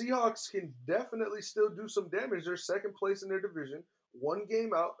the Seahawks can definitely still do some damage. They're second place in their division, 1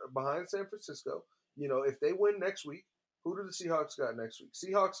 game out behind San Francisco. If they win next week, who do the Seahawks got next week?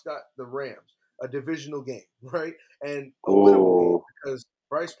 Seahawks got the Rams, a divisional game, right? And up. a winnable game Oh, because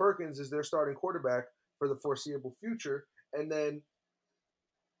Bryce Perkins is their starting quarterback for the foreseeable future. And then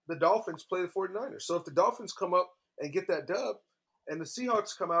the Dolphins play the 49ers. So if the Dolphins come up and get that dub, and the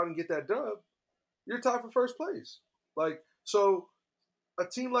Seahawks come out and get that dub, you're tied for first place. Like, so a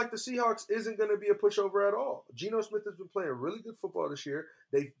team like the Seahawks isn't going to be a pushover at all. Geno Smith has been playing really good football this year.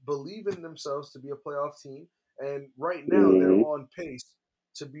 They believe in themselves to be a playoff team. And right now, they're hmm on pace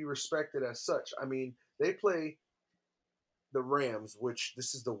to be respected as such. I mean, they play the Rams, which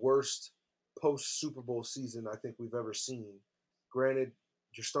this is the worst post Super Bowl season I think we've ever seen. Granted,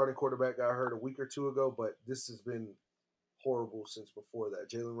 your starting quarterback got hurt a week or 2 ago, but this has been horrible since before that.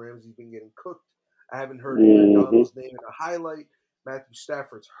 Jalen Ramsey's been getting cooked. I haven't heard Aaron hmm Donald's name in a highlight. Matthew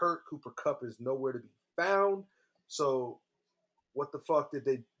Stafford's hurt. Cooper Kupp is nowhere to be found. So what the fuck did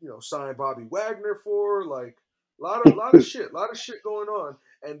they, sign Bobby Wagner for? Like a lot of shit going on.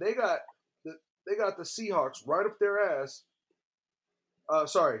 And the they got the Seahawks right up their ass.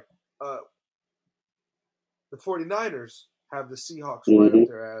 Sorry, uh, the 49ers have the Seahawks right up hmm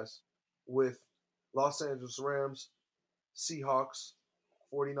their ass with Los Angeles Rams, Seahawks,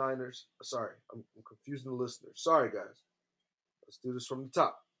 49ers. Sorry, I'm confusing the listeners. Sorry, guys. Let's do this from the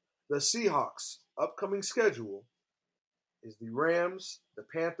top. The Seahawks' upcoming schedule is the Rams, the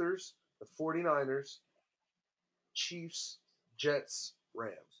Panthers, the 49ers, Chiefs, Jets,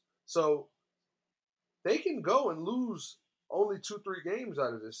 Rams. So they can go and lose only 2, 3 games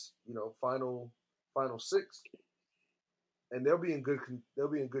out of this, final six, and they'll be in good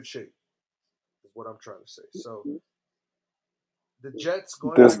shape. Is what I'm trying to say. So the Jets,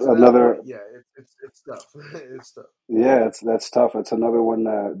 going There's back to that another. point, yeah, it's tough. It's tough. Yeah, that's tough. It's another one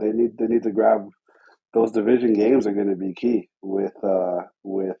that they need to grab. those division games are going to be key with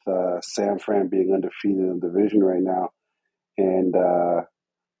San Fran being undefeated in the division right now, and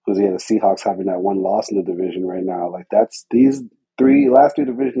because the Seahawks having that one loss in the division right now. Like that's these last three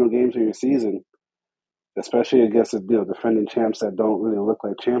divisional games of your season, especially against the defending champs that don't really look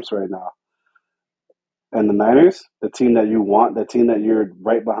like champs right now. And the Niners, the team that you want, the team that you're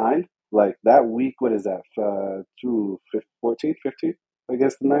right behind, like that week, what is that? 14, 15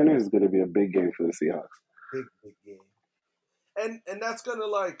 against the Niners is going to be a big game for the Seahawks. Big game. And that's gonna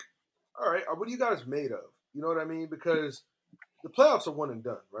like, all right, what are you guys made of? You know what I mean? Because the playoffs are one and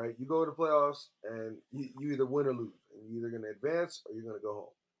done, right? You go to the playoffs and you either win or lose, and you're either gonna advance or you're gonna go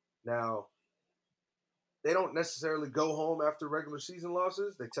home. Now, they don't necessarily go home after regular season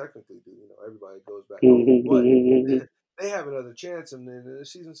losses. They technically do. You know, everybody goes back home, but they have another chance, and then the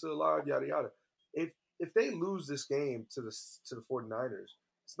season's still alive. Yada yada. If they lose this game to the 49ers,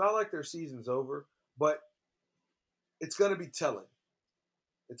 it's not like their season's over, but it's going to be telling.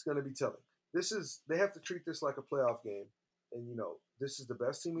 It's going to be telling. They have to treat this like a playoff game, and this is the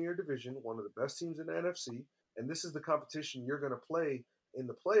best team in your division, one of the best teams in the NFC, and this is the competition you're going to play in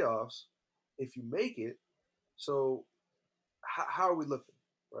the playoffs if you make it. So how are we looking,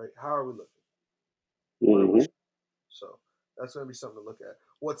 right? How are we looking? What are we? So that's going to be something to look at.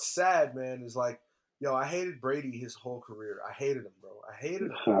 What's sad, man, is like, I hated Brady his whole career. I hated him, bro. I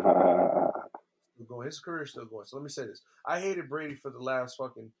hated him. Still going. His career's still going. So let me say this: I hated Brady for the last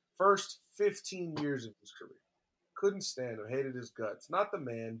first 15 years of his career. Couldn't stand him. Hated his guts. Not the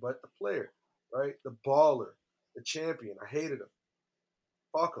man, but the player, right? The baller, the champion. I hated him.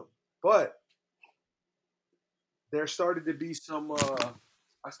 Fuck him. But there started to be some.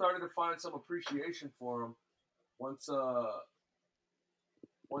 I started to find some appreciation for him once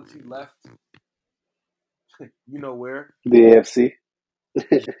he left. You know where? The AFC.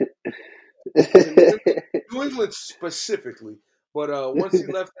 New England specifically. But once he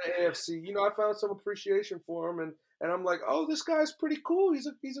left the AFC, I found some appreciation for him, and I'm like, oh, this guy's pretty cool. He's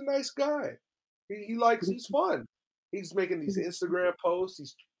a nice guy. He's fun. He's making these Instagram posts.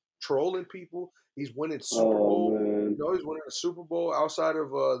 He's trolling people. He's winning Super Bowl. Man. He's winning a Super Bowl outside of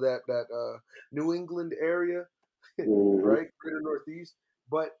that New England area, right, Greater Northeast.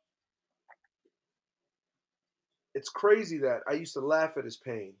 But it's crazy that I used to laugh at his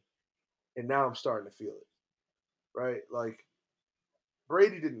pain, and now I'm starting to feel it. Right, like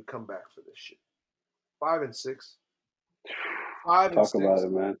Brady didn't come back for this shit. 5-6. 5-6. Talk about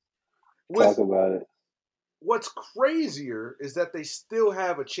it, man. Talk about it. What's crazier is that they still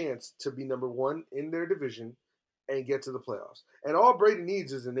have a chance to be number one in their division and get to the playoffs. And all Brady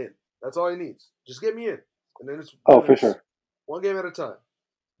needs is an in. That's all he needs. Just get me in. And then it's for sure. One game at a time.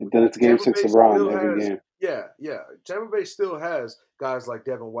 And then it's game 6 LeBron every game. Yeah. Tampa Bay still has guys like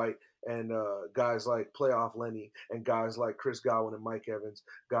Devin White and guys like Playoff Lenny and guys like Chris Godwin and Mike Evans,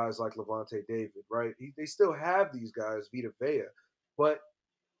 guys like Levante David, right? They still have these guys, Vita Vea. But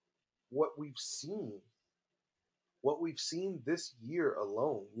what we've seen this year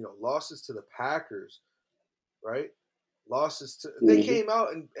alone, losses to the Packers, right? They came out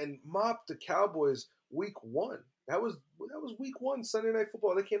and mopped the Cowboys week 1. That was week 1, Sunday Night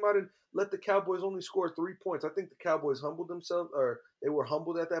Football. They came out and let the Cowboys only score 3 points. I think the Cowboys humbled themselves, or they were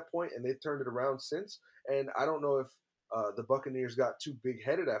humbled at that point, and they've turned it around since. And I don't know if the Buccaneers got too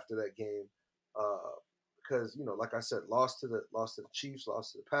big-headed after that game, because like I said, lost to the Chiefs,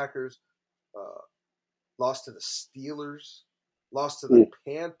 lost to the Packers, lost to the Steelers, lost to the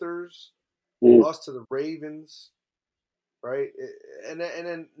Panthers, lost to the Ravens, right? And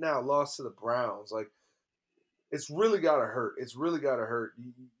then now lost to the Browns. Like, it's really got to hurt. It's really got to hurt.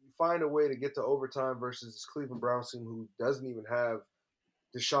 You find a way to get to overtime versus this Cleveland Browns team who doesn't even have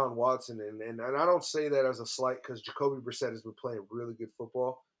Deshaun Watson. And I don't say that as a slight, because Jacoby Brissett has been playing really good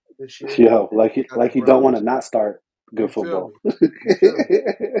football this year. Yo, like you don't want to not start good football. You feel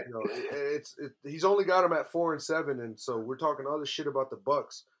me? He's only got him at 4-7, and so we're talking other shit about the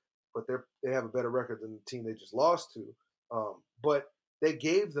Bucks, but they have a better record than the team they just lost to. But they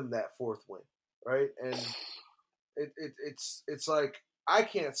gave them that 4th win, right? And it's like, I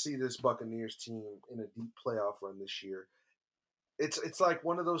can't see this Buccaneers team in a deep playoff run this year. It's like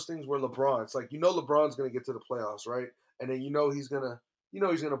one of those things where LeBron, it's like, LeBron's gonna get to the playoffs, right? And then he's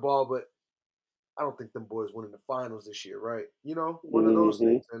gonna ball, but I don't think them boys winning the finals this year, right? One of those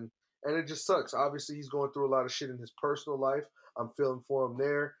things. And it just sucks. Obviously, he's going through a lot of shit in his personal life. I'm feeling for him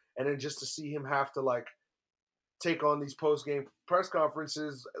there. And then just to see him have to, like, take on these post-game press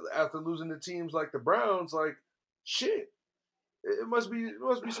conferences after losing to teams like the Browns, like, shit. It must be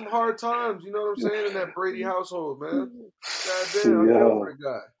some hard times, you know what I'm saying, in that Brady household, man. Goddamn, I feel for the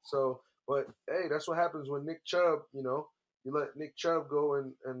guy. So, But hey, that's what happens when Nick Chubb, you let Nick Chubb go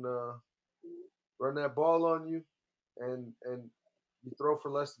and run that ball on you, and you throw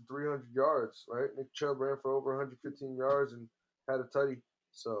for less than 300 yards, right? Nick Chubb ran for over 115 yards and had a tutty.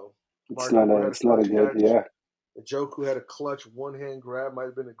 So Mark Ingram had a It's not a clutch good, catch. yeah. Njoku had a clutch one-hand grab, might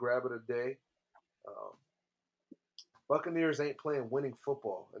have been the grab of the day. Um, Buccaneers ain't playing winning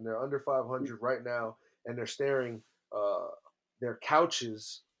football, and they're under 500 right now, and they're staring uh, their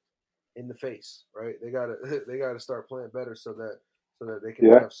couches in the face. Right? They gotta they gotta start playing better so that they can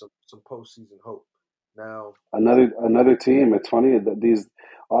Yeah. have some postseason hope. Now, Another team. It's funny that these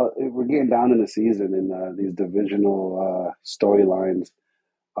we're getting down in the season and these divisional storylines.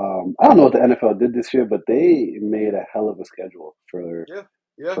 I don't know what the NFL did this year, but they made a hell of a schedule yeah,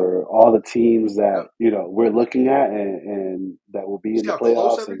 yeah, for all the teams that yep. we're looking at and that will You be in see the how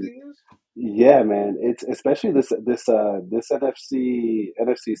close playoffs. And everything is? yeah, man, it's especially this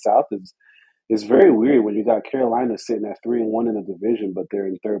NFC South is very weird when you got Carolina sitting at 3-1 in the division, but they're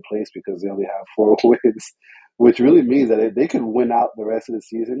in third place because they only have 4 wins, which really means that they could win out the rest of the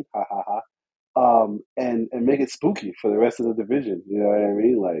season. Ha ha ha. And make it spooky for the rest of the division. You know what I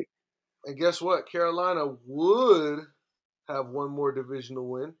mean? Like, And guess what? Carolina would have one more divisional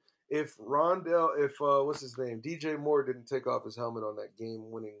win if what's his name, DJ Moore didn't take off his helmet on that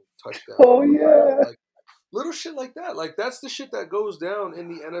game-winning touchdown oh on the Rams. yeah. Like little shit like that. Like that's the shit that goes down in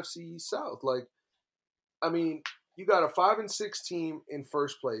the NFC South. Like, I mean, you got a 5-6 team in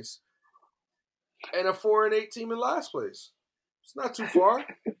first place and a 4-8 team in last place. It's not too far.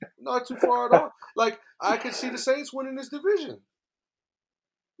 Not too far at all. Like I could see the Saints winning this division,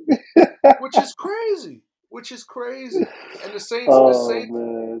 which is crazy. Which is crazy. And the Saints, the Oh Saints,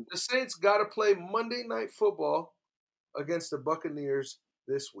 man. the Saints got to play Monday Night Football against the Buccaneers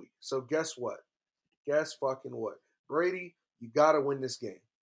this week. So guess what? Guess fucking what? Brady, you got to win this game.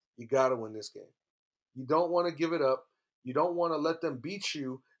 You got to win this game. You don't want to give it up. You don't want to let them beat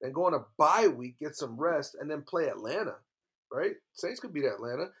you and go on a bye week, get some rest, and then play Atlanta, right? Saints could beat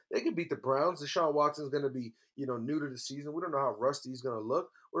Atlanta. They could beat the Browns. Deshaun Watson's going to be, new to the season. We don't know how rusty he's going to look.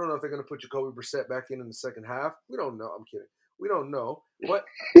 We don't know if they're going to put Jacoby Brissett back in the second half. We don't know. I'm kidding. We don't know. But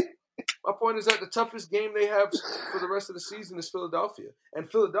my point is that the toughest game they have for the rest of the season is Philadelphia.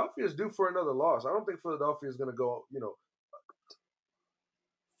 And Philadelphia is due for another loss. I don't think Philadelphia is going to go,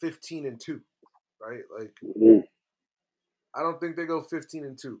 15-2, right? Like, Mm. I don't think they go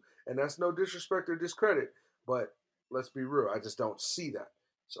 15-2. And that's no disrespect or discredit, but let's be real. I just don't see that.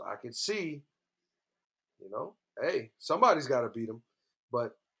 So I can see, hey, somebody's got to beat them.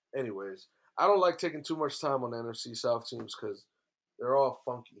 But, anyways, I don't like taking too much time on the NFC South teams because they're all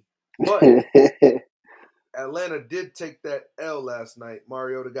funky. But Atlanta did take that L last night.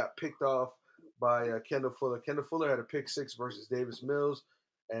 Mariota got picked off by Kendall Fuller. Kendall Fuller had a pick six versus Davis Mills,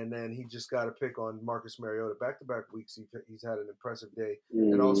 and then he just got a pick on Marcus Mariota. Back-to-back weeks, he's had an impressive day.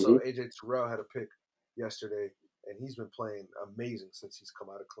 And also, hmm A.J. Terrell had a pick yesterday, and he's been playing amazing since he's come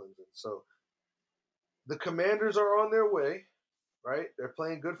out of Clemson. So the Commanders are on their way, right? They're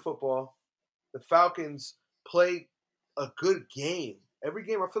playing good football. The Falcons play a good game. Every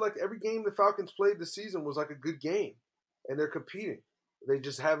game, I feel like every game the Falcons played this season was like a good game, and they're competing. They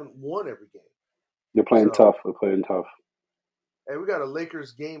just haven't won every game. They're playing So, tough. They're playing tough. hey, we got a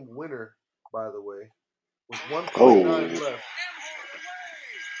Lakers game winner, by the way, with 1:49 Oh, left.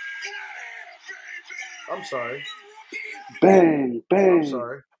 I'm sorry. bang, I'm bang.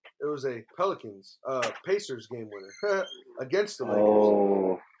 sorry. It was a Pacers game winner against the Lakers.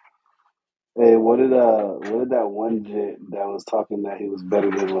 Oh, hey, what did that one jit that was talking that he was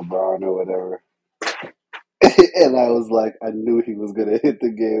better than LeBron or whatever? And I was like, I knew he was gonna hit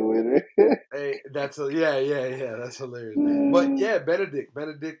the game winner. Hey, yeah. That's hilarious. But yeah,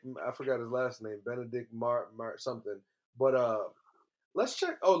 Benedict. I forgot his last name. Benedict Mar something. But let's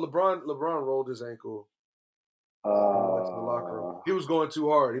check. Oh, LeBron rolled his ankle when he went to the locker room. uh, He was going too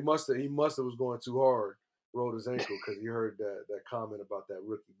hard. He must have was going too hard. Rolled his ankle because he heard that comment about that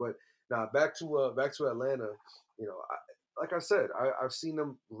rookie. But now back to Atlanta. Like I said, I've seen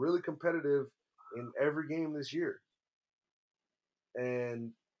them really competitive in every game this year,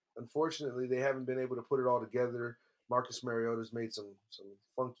 and unfortunately, they haven't been able to put it all together. Marcus Mariota's made some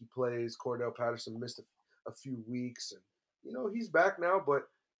funky plays. Cordell Patterson missed a few weeks, and he's back now. But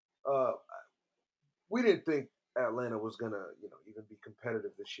uh, we didn't think Atlanta was gonna even be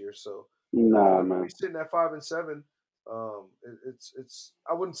competitive this year. So for nah, them to man. be sitting at 5-7, it's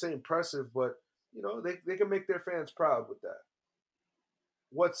I wouldn't say impressive, but they can make their fans proud with that.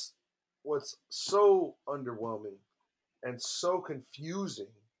 What's what's so underwhelming and so confusing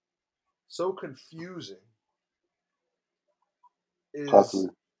Talk to is me.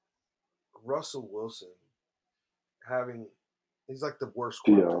 Russell Wilson having he's like the worst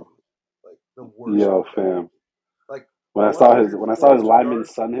quarterback Yo, in the league. Like the worst yo, quarterback in the fam. league. Like When I saw his 142 lineman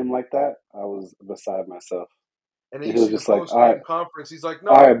yards. sun him like that, I was beside myself. And then And you he was see the just like, post game conference. He's like,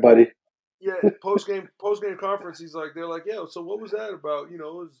 all no, right, buddy. yeah, post game conference. He's like, they're like, yeah. So what was that about?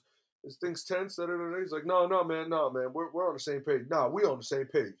 Is things tense? Da, da, da, da. He's like, no, man. We're on the same page. No, we on the same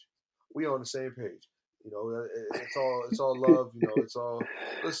page. We on the same page. It's all love. It's all.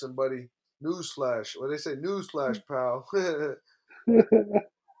 Listen, buddy. Newsflash. What they say? Newsflash, pal. You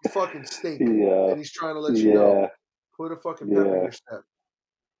fucking stink. Yeah, And he's trying to let you know. yeah, Put a fucking pep in yeah. your step,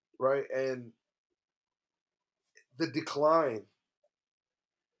 right? And the decline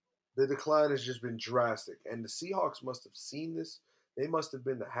the decline has just been drastic. And the Seahawks must have seen this. They must have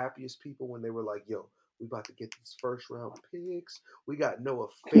been the happiest people when they were like, yo, we about to get these first round picks. We got Noah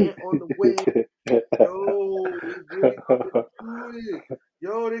Fant on the way. Yo, we really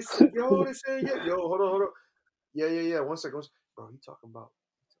about to do it. They say, yeah. Yo, hold on. Yeah. 1 second. Bro, he talking about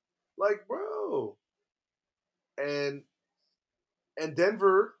like, bro. And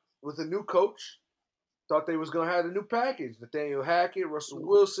Denver with a new coach thought they was gonna have a new package. Nathaniel Hackett, Russell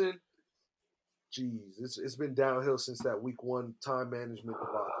Wilson. Jeez, it's been downhill since that week 1 time management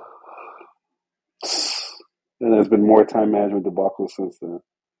debacle. And there's been more time management debacle since then.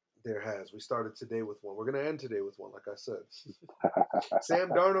 There has. We started today with one. We're gonna end today with one, like I said. Sam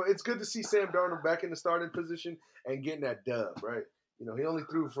Darnold. It's good to see Sam Darnold back in the starting position and getting that dub, right? He only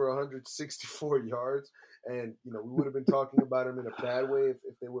threw for 164 yards, and we would have been talking about him in a bad way if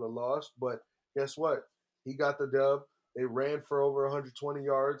they would have lost. But guess what? He got the dub. They ran for over 120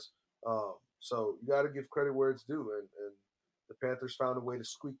 yards. So you got to give credit where it's due, and the Panthers found a way to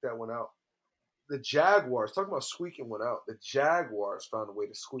squeak that one out. The Jaguars, talking about squeaking one out, the Jaguars found a way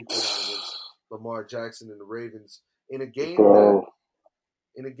to squeak one out against Lamar Jackson and the Ravens in a game that Bro,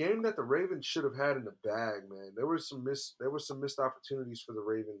 the Ravens should have had in the bag, man. There were some missed opportunities for the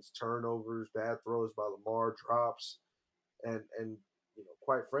Ravens, turnovers, bad throws by Lamar, drops, and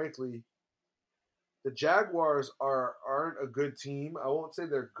quite frankly, the Jaguars aren't a good team. I won't say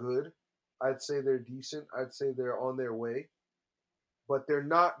they're good. I'd say they're decent. I'd say they're on their way, but they're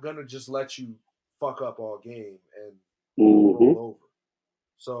not gonna just let you fuck up all game and roll mm-hmm. over.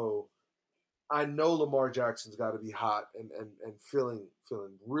 So I know Lamar Jackson's got to be hot and feeling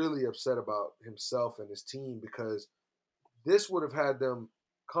really upset about himself and his team because this would have had them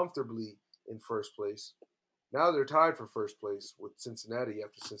comfortably in first place. Now they're tied for first place with Cincinnati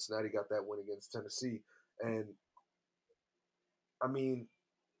after Cincinnati got that win against Tennessee. And I mean,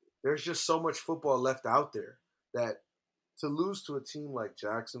 there's just so much football left out there that to lose to a team like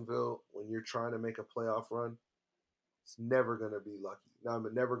Jacksonville when you're trying to make a playoff run, it's never going to be lucky. No,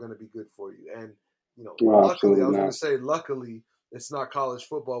 I'm never going to be good for you. And, No, luckily, I absolutely was going to not. say, luckily, it's not college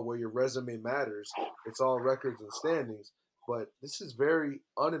football where your resume matters. It's all records and standings. But this is very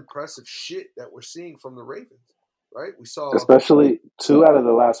unimpressive shit that we're seeing from the Ravens, right? We saw, Especially 2 out of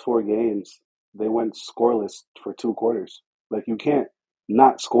the last 4 games, they went scoreless for 2 quarters. Like you can't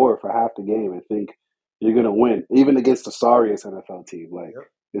not score for half the game and think you're gonna win, even against the sorriest NFL team. Like yep,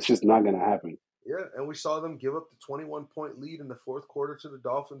 it's just not gonna happen. yeah, and we saw them give up the 21-point lead in the fourth quarter to the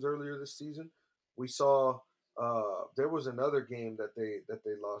Dolphins earlier this season. We saw there was another game that they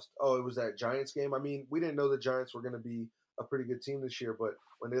lost. Oh, it was that Giants game. I mean, we didn't know the Giants were going to be a pretty good team this year, but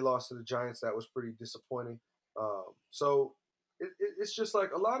when they lost to the Giants, that was pretty disappointing. So it's just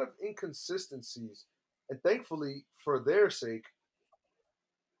like a lot of inconsistencies, and thankfully for their sake.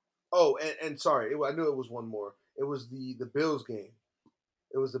 Oh, and sorry, I knew it was one more. It was the Bills game.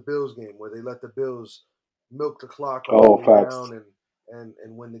 It was the Bills game where they let the Bills milk the clock all the Oh, way facts. down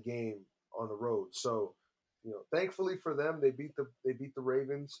and win the game on the road. So, thankfully for them, they beat the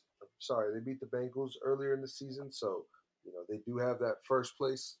Ravens. Sorry, they beat the Bengals earlier in the season. So, they do have that first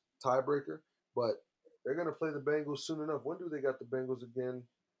place tiebreaker, but they're gonna play the Bengals soon enough. When do they got the Bengals again?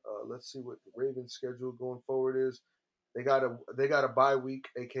 Let's see what the Ravens schedule going forward is. They got a bye week,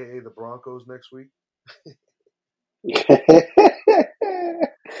 aka the Broncos next week. Then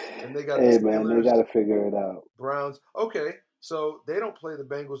they got the Hey man, they Steelers, gotta figure it out. Browns. Okay, so they don't play the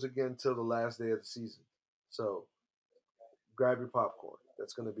Bengals again until the last day of the season. So grab your popcorn.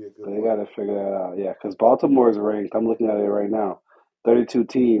 That's going to be a good They one. gotta figure that out. Yeah, because Baltimore is ranked. I'm looking at it right now. 32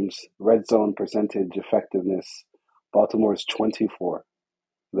 teams, red zone percentage effectiveness. Baltimore is 24.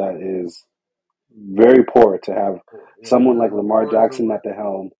 That is very poor to have Poor, yeah, someone like really Lamar poor is the Jackson word. at the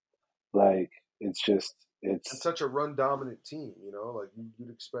helm. Like it's just And it's such a run dominant team. Like you'd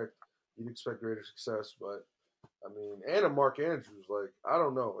expect greater success, but I mean, and a Mark Andrews. Like I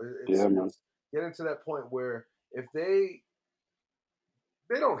don't know. yeah, man. It's getting to that point where if they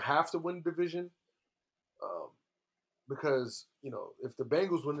they don't have to win the division, um, because if the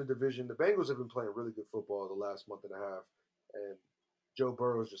Bengals win the division, the Bengals have been playing really good football the last month and a half, and Joe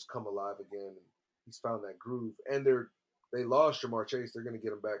Burrow's just come alive again, and he's found that groove. And they lost Jamar Chase. They're going to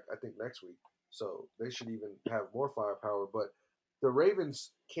get him back, I think, next week. So they should even have more firepower. But the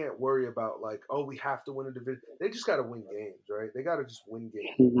Ravens can't worry about like, oh, we have to win a division. They just got to win games, right? They got to just win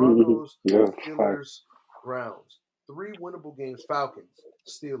games. Broncos, Yeah, fact. Steelers, Browns, 3 winnable games. Falcons,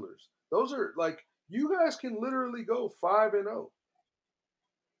 Steelers. Those are like you guys can literally go 5-0.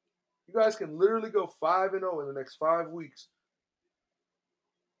 You guys can literally go 5-0 in the next 5 weeks,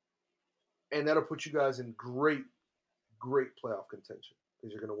 and that'll put you guys in great, great playoff contention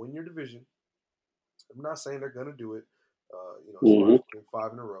because you're going to win your division. I'm not saying they're going to do it, as far Hmm. as winning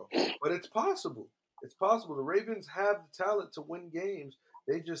 5 in a row, but it's possible. It's possible. The Ravens have the talent to win games.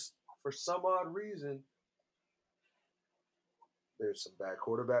 They just, for some odd reason, there's some bad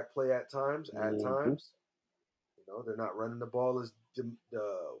quarterback play at times. At Hmm. times, they're not running the ball as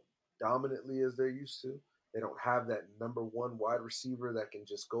dominantly as they're used to. They don't have that number one wide receiver that can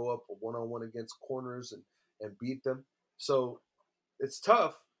just go up a one-on-one against corners and beat them. So it's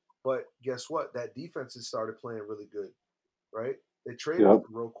tough, but guess what? That defense has started playing really good, right? They traded Yep.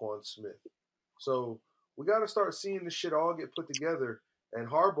 for Roquan Smith. So we got to start seeing this shit all get put together. And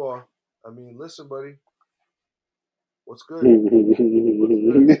Harbaugh, I mean, listen, buddy, what's good?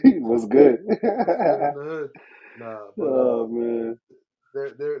 What's good? What's good? What's good in the hood? Nah, but Oh man.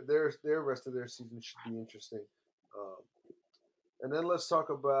 their rest of their season should be interesting. Um, and then let's talk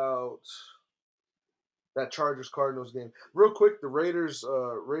about that Chargers Cardinals game real quick. The Raiders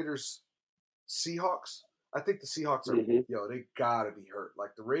Seahawks. I think the Seahawks are Hmm. they gotta be hurt.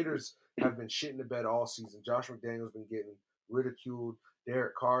 Like the Raiders have been shit in the bed all season. Josh McDaniels been getting ridiculed.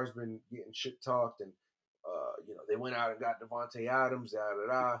 Derek Carr's been getting shit talked, and they went out and got Devontae Adams. Da da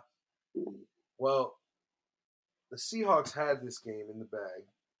da. Well, the Seahawks had this game in the bag,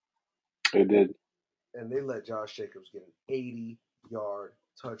 They did. and they let Josh Jacobs get an 80-yard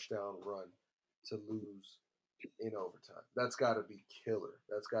touchdown run to lose in overtime. That's got to be killer.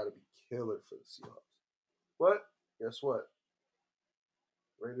 That's got to be killer for the Seahawks. But guess what?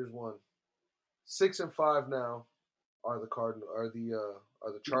 Raiders won. 6-5 now are the Cardinal are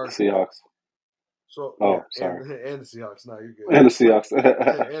the Chargers. Seahawks. So yeah, Oh, and sorry. and the Seahawks. No, you're good. And the But Seahawks.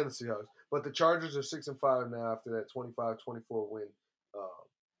 and the Seahawks. But the Chargers are 6-5 now after that 25-24 win.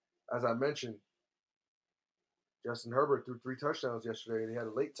 As I mentioned, Justin Herbert threw 3 touchdowns yesterday, and he had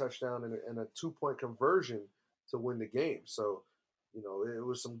a late touchdown and a 2-point conversion to win the game. So, it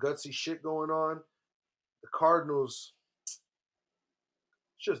was some gutsy shit going on. The Cardinals,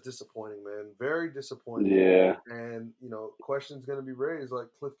 it's just disappointing, man. Very disappointing. Yeah. And questions going to be raised like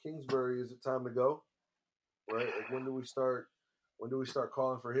Cliff Kingsbury, is it time to go? Right? Like when do we start? When do we start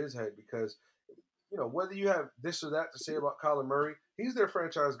calling for his head? Because whether you have this or that to say about Kyler Murray, he's their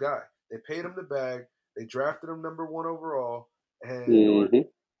franchise guy. They paid him the bag. They drafted him number one overall, and or Hmm.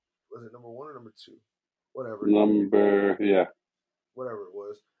 was it number one or number two? Whatever, Yeah. whatever it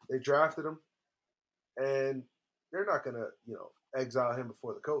was. They drafted him, and they're not gonna, exile him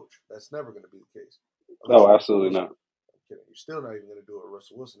before the coach. That's never gonna be the case, unless Oh, you're Russell absolutely Wilson. not. I'm kidding. You're still not even gonna do it with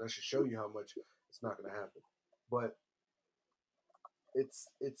Russell Wilson. That should show you how much it's not gonna happen. But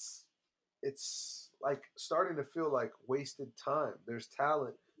it's it's like starting to feel like wasted time. There's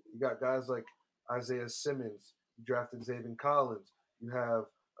talent. You got guys like Isaiah Simmons. You drafted Zayvon Collins. You have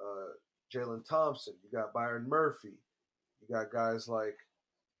Jalen Thompson. You got Byron Murphy. You got guys like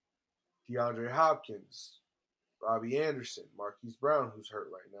DeAndre Hopkins, Robbie Anderson, Marquise Brown, who's hurt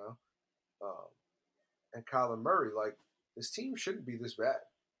right now, um, and Kyler Murray. Like this team shouldn't be this bad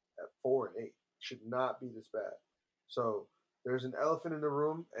at 4-8. Should not be this bad. So there's an elephant in the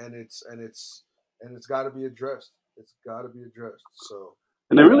room, and it's got to be addressed. It's got to be addressed. So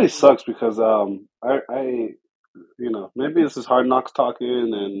And it really sucks because maybe this is hard knocks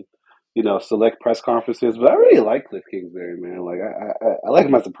talking and select press conferences, but I really like Cliff Kingsbury, man. Like I like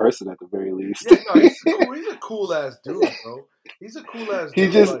him as a person at the very least. yeah, no, he's cool. He's a cool ass dude, bro. He's a cool ass he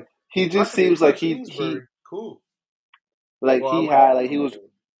dude. just Like he if I just could be seems like Cliff he Kingsbury, cool. like Well, I he wouldn't. had like I wouldn't.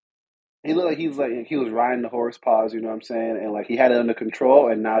 he looked like he was riding the horse paws, you know what I'm saying? And like he had it under control,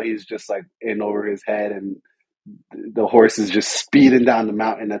 and now he's just like in over his head, and the horse is just speeding down the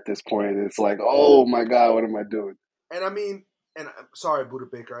mountain at this point. And it's like, oh my god, what am I doing? And I mean, and I'm sorry, Buda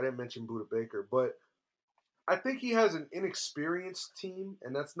Baker. I didn't mention Buda Baker, but I think he has an inexperienced team,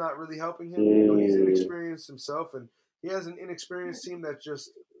 and that's not really helping him. He's Mm, inexperienced himself, and he has an inexperienced team that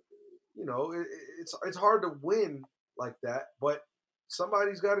just, it's hard to win like that. But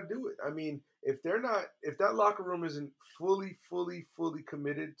somebody's got to do it. I mean, if that locker room isn't fully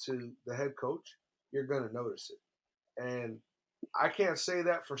committed to the head coach, you're gonna notice it. And I can't say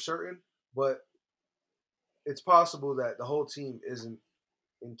that for certain, but it's possible that the whole team isn't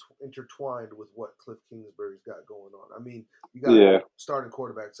intertwined with what Cliff Kingsbury's got going on. I mean, you got Yeah. starting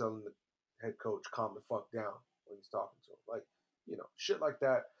quarterback telling the head coach calm the fuck down when he's talking to him, like shit like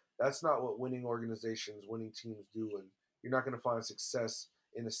that. That's not what winning organizations, winning teams do, and you're not going to find success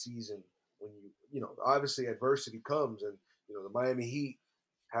in a season when obviously adversity comes, and the Miami Heat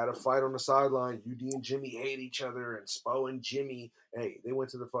had a fight on the sideline. UD and Jimmy hate each other, and Spo and Jimmy, hey, they went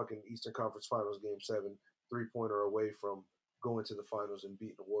to the fucking Eastern Conference Finals Game 7, 3-pointer away from going to the finals and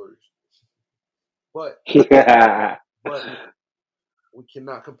beating the Warriors. But we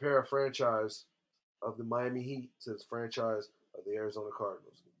cannot compare a franchise of the Miami Heat to the franchise of the Arizona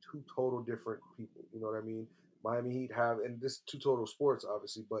Cardinals. Two total different people. You know what I mean? Miami Heat have, and this two total sports,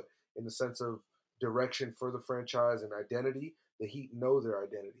 obviously, but in the sense of direction for the franchise and identity, the Heat know their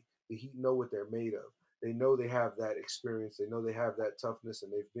identity. The Heat know what they're made of. They know they have that experience. They know they have that toughness,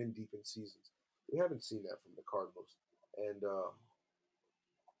 and they've been deep in seasons. We haven't seen that from the Cardinals, and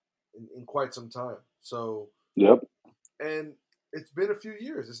in quite some time. So, Yep. and it's been a few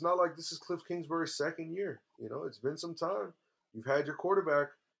years. It's not like this is Cliff Kingsbury's second year. It's been some time. You've had your quarterback,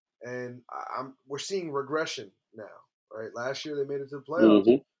 and we're seeing regression now. Right? Last year they made it to the playoffs,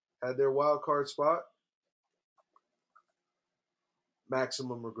 Hmm. had their wild card spot.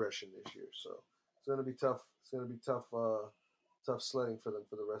 Maximum regression this year. So it's gonna be tough. It's gonna be tough. Tough sledding for them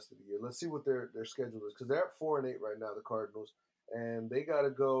for the rest of the year. Let's see what their schedule is because they're at 4-8 right now, the Cardinals, and they got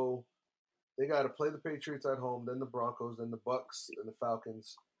to go. They got to play the Patriots at home, then the Broncos, then the Bucks, then the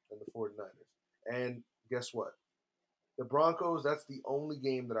Falcons, then the 49ers. And guess what? The Broncos, that's the only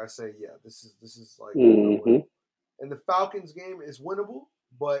game that I say, yeah, this is like Hmm. winnable. And the Falcons game is winnable,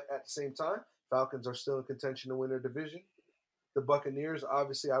 but at the same time, Falcons are still in contention to win their division. The Buccaneers,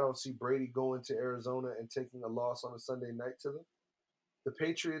 obviously, I don't see Brady going to Arizona and taking a loss on a Sunday night to them. The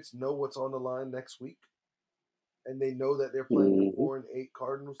Patriots know what's on the line next week, and they know that they're playing a Hmm. 4-8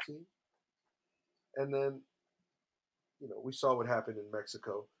 Cardinals team. And then we saw what happened in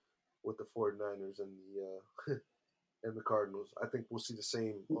Mexico with the 49ers and the and the Cardinals. I think we'll see the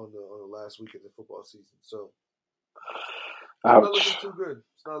same on the last week of the football season. So it's not looking Ouch. too good.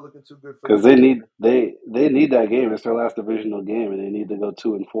 It's not looking too good for Because them they this need year. they need that game. It's their last divisional game, and they need to go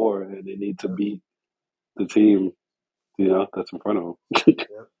 2-4, and they need to Yep, beat the team that's in front of them.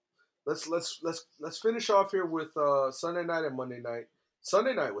 yep. Let's finish off here with Sunday night and Monday night.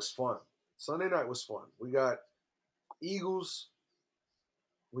 Sunday night was fun. Sunday night was fun. We got Eagles.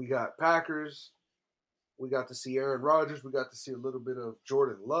 We got Packers. We got to see Aaron Rodgers. We got to see a little bit of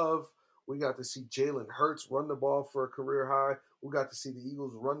Jordan Love. We got to see Jalen Hurts run the ball for a career high. We got to see the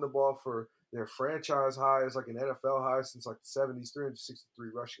Eagles run the ball for their franchise high. It's like an NFL high since like the 70s, 363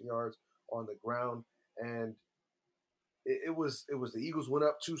 rushing yards on the ground. And it was the Eagles went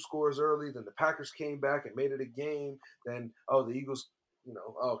up 2 scores early. Then the Packers came back and made it a game. Then the Eagles,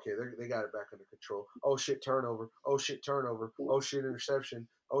 okay, they got it back under control. Oh shit, turnover. Oh shit, turnover. Oh shit, interception.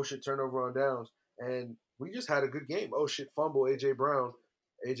 Oh shit, turnover on downs. And we just had a good game. Oh shit, fumble. AJ Brown.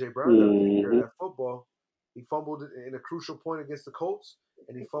 AJ Brown got to take care of Hmm. that football. He fumbled it in a crucial point against the Colts,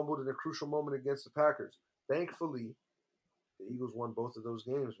 and he fumbled in a crucial moment against the Packers. Thankfully, the Eagles won both of those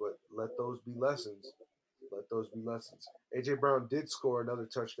games, but let those be lessons. Let those be lessons. AJ Brown did score another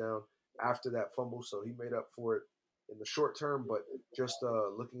touchdown after that fumble, so he made up for it in the short term. But just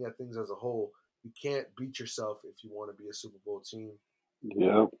looking at things as a whole, you can't beat yourself if you want to be a Super Bowl team.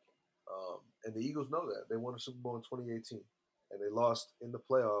 Yep. And the Eagles know that. They won a Super Bowl in 2018, and they lost in the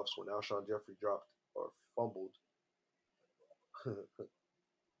playoffs when Alshon Jeffrey dropped or fumbled in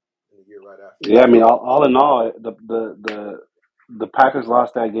the year right after. Yeah, I mean, So, all in all, the Packers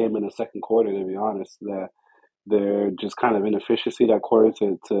lost that game in the second quarter. To be honest, that they're just kind of inefficiency that quarter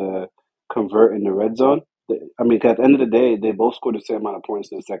to convert in the red zone. I mean, 'cause at the end of the day, they both scored the same amount of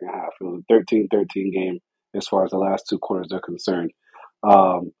points in the second half. It was a 13-13 game as far as the last two quarters are concerned.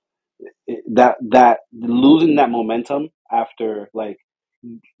 Um, that losing that momentum after like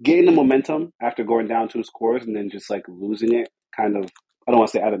getting the momentum after going down 2 scores and then just like losing it kind of, I don't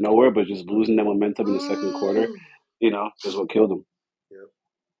want to say out of nowhere, but just losing the momentum in the second quarter, is what killed them. yeah.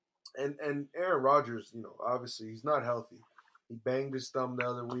 And Aaron Rodgers, obviously he's not healthy. He banged his thumb the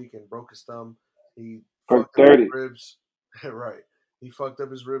other week and broke his thumb. He For fucked up his 30. ribs. Right. He fucked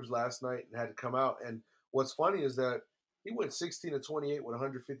up his ribs last night and had to come out. And what's funny is that he went 16 to 28 with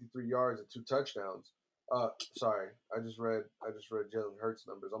 153 yards and 2 touchdowns. Sorry, I just read Jalen Hurts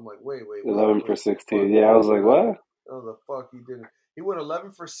numbers. I'm like, wait, what? 11 Wait, for fuck, 16. Yeah, I was like, yeah. what? Oh, the fuck he didn't. He went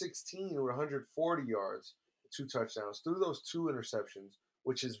 11 for 16 with 140 yards, 2 touchdowns, threw those 2 interceptions,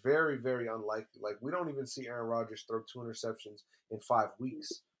 which is very, very unlikely. Like, we don't even see Aaron Rodgers throw 2 interceptions in 5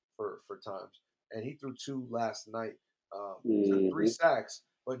 weeks for times. And he threw 2 last night. Took 3 sacks,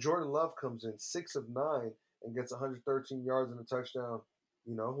 but Jordan Love comes in 6 of 9 and gets 113 yards and a touchdown,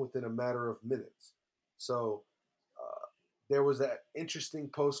 within a matter of minutes. So there was that interesting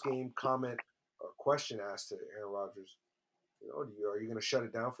post game comment or question asked to Aaron Rodgers. Are you going to shut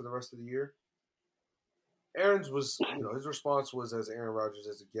it down for the rest of the year? Aaron's was, his response was as Aaron Rodgers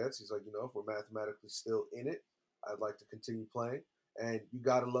as it gets. He's like, if we're mathematically still in it, I'd like to continue playing. And you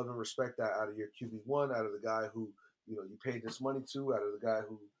got to love and respect that out of your QB1, out of the guy who, you paid this money to, out of the guy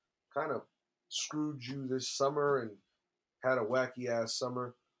who kind of screwed you this summer and had a wacky ass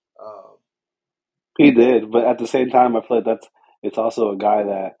summer. Um, He did, but at the same time, I feel like it's also a guy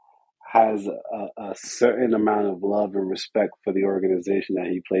that has a certain amount of love and respect for the organization that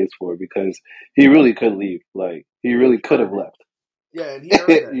he plays for because he really could leave. Like he really he could have earned it. left. Yeah, and he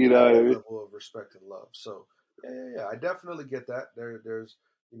earned that You know what I that mean? level of respect and love. So yeah. I definitely get that. There's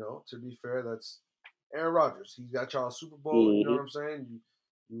to be fair, that's Aaron Rodgers. He got y'all a Super Bowl. You know Hmm. what I'm saying?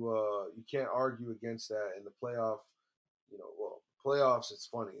 You can't argue against that in the playoff. Playoffs. It's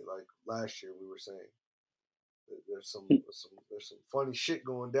funny. Like last year, we were saying there's some funny shit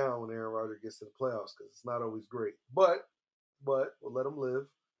going down when Aaron Rodgers gets to the playoffs because it's not always great. But we'll let him live.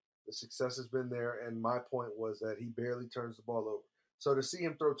 The success has been there, and my point was that he barely turns the ball over. So to see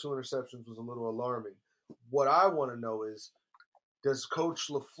him throw 2 interceptions was a little alarming. What I want to know is, does Coach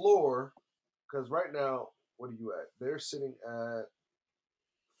LaFleur? Because right now, what are you at? They're sitting at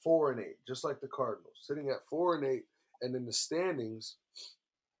 4-8, just like the Cardinals, sitting at 4-8, and in the standings,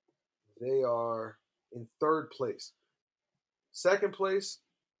 they are in third place. Second place,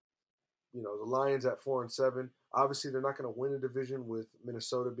 the Lions at 4-7. Obviously, they're not going to win a division with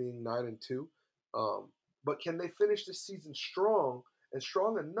Minnesota being 9-2. Um, but can they finish this season strong and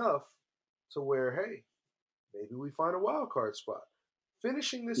strong enough to where, hey, maybe we find a wild card spot?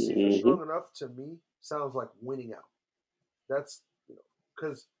 Finishing this season Hmm. strong enough to me sounds like winning out. That's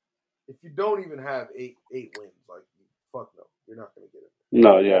because if you don't even have eight wins, like fuck no, you're not going to get it.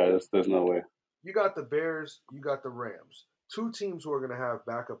 No, yeah, there's no way. You got the Bears, you got the Rams, two teams who are going to have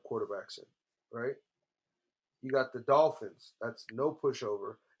backup quarterbacks in, right? You got the Dolphins. That's no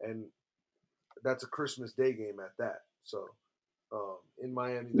pushover, and that's a Christmas Day game at that. So in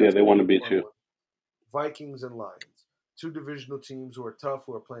Miami, Yeah, that's they going to want be to a beat fun you. one. Vikings and Lions, two divisional teams who are tough,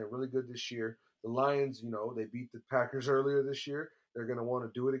 who are playing really good this year. The Lions, they beat the Packers earlier this year. They're going to want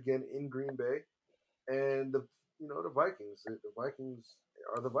to do it again in Green Bay, and the Vikings. The Vikings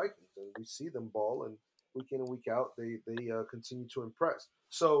are the Vikings, and we see them ball, and week in and week out, they continue to impress.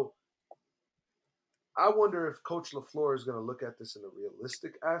 So I wonder if Coach LaFleur is going to look at this in a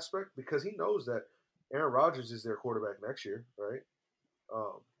realistic aspect because he knows that Aaron Rodgers is their quarterback next year, right?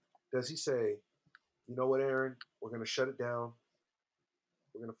 Um, does he say, you know what, Aaron, we're going to shut it down.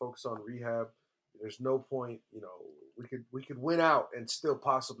 We're going to focus on rehab. There's no point, we could win out and still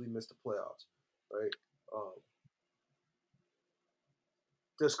possibly miss the playoffs, right? Um,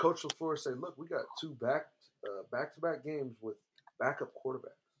 does Coach LaFleur say, look, we got two back-to-back games with backup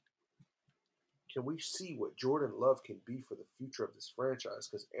quarterbacks? Can we see what Jordan Love can be for the future of this franchise?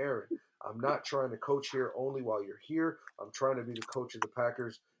 Because Aaron, I'm not trying to coach here only while you're here. I'm trying to be the coach of the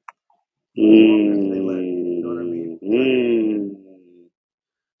Packers for as long as they let me. You know what I mean? Mm, Like, mm.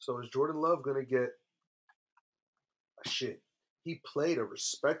 so is Jordan Love gonna get a shit? He played a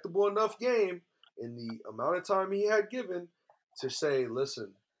respectable enough game in the amount of time he had given to say,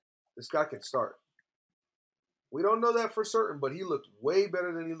 listen, this guy can start. We don't know that for certain, but he looked way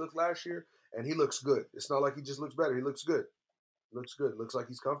better than he looked last year, and he looks good. It's not like he just looks better. He looks good. Looks good. Looks like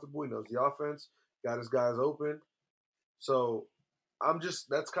he's comfortable. He knows the offense. Got his guys open. So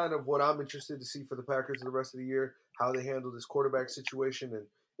that's kind of what I'm interested to see for the Packers for the rest of the year, how they handle this quarterback situation, and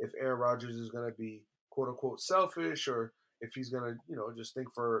if Aaron Rodgers is going to be quote unquote selfish, or if he's going to just think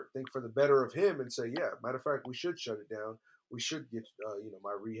for the better of him and say, yeah, matter of fact, we should shut it down. We should get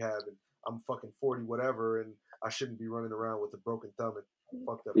my rehab, and I'm fucking 40 whatever, and I shouldn't be running around with a broken thumb and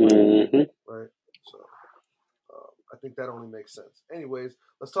fucked up leg, Mhm. right? So I think that only makes sense. Anyways,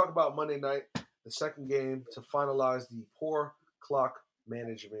 let's talk about Monday night, the second game to finalize the poor clock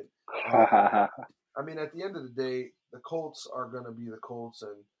management. Ha Um, ha ha. I mean, at the end of the day, the Colts are going to be the Colts,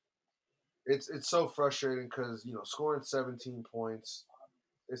 and it's so frustrating because scoring 17 points,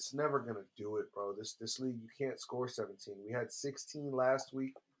 it's never going to do it, bro. This league, you can't score 17. We had 16 last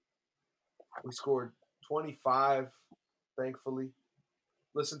week. We scored 25, thankfully.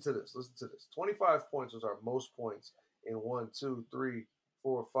 Listen to this. 25 points was our most points in 1, 2, 3,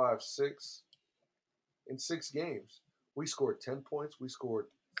 4, 5, 6 in 6 games. We scored 10 points. We scored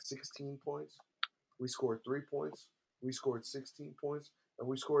 16 points. We scored 3 points. We scored 16 points, and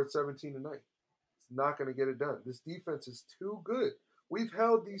we scored 17 tonight. It's not going to get it done. This defense is too good. We've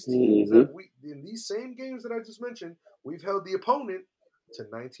held these teams Mm-hmm. that we in these same games that I just mentioned. We've held the opponent to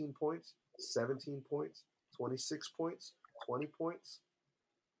 19 points, 17 points, 26 points, 20 points,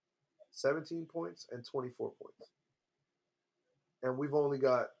 17 points, and 24 points. And we've only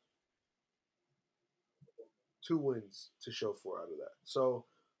got 2 wins to show for out of that. So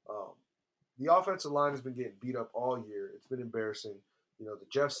um, the offensive line has been getting beat up all year. It's been embarrassing. The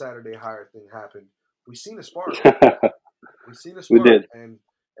Jeff Saturday hire thing happened. We seen a spark. We seen a We spark, did.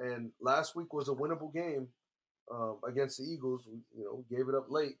 and last week was a winnable game against the Eagles. We gave it up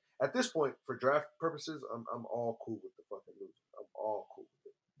late. At this point, for draft purposes, I'm all cool with the fucking losing. I'm all cool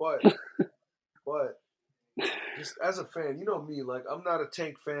with it. But just as a fan, you know me, like I'm not a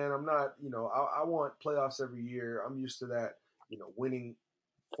tank fan. I'm not, I want playoffs every year. I'm used to that, winning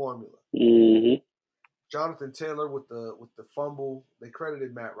formula. Mm-hmm. Jonathan Taylor with the fumble. They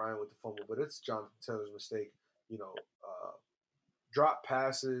credited Matt Ryan with the fumble, but it's Jonathan Taylor's mistake. Drop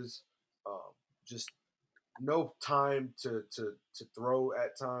passes, just no time to throw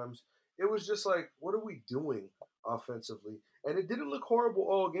at times. It was just like, what are we doing offensively? And it didn't look horrible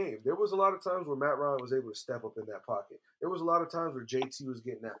all game. There was a lot of times where Matt Ryan was able to step up in that pocket. There was a lot of times where JT was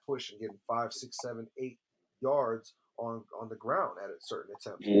getting that push and getting 5, 6, 7, 8 yards on the ground at certain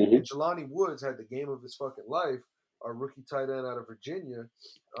attempts. Mm-hmm. And Jelani Woods had the game of his fucking life, our rookie tight end out of Virginia.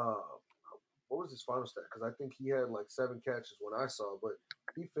 Uh, what was his final stat? Because I think he had like 7 catches when I saw, but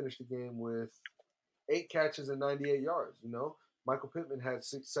he finished the game with 8 catches and 98 yards. Michael Pittman had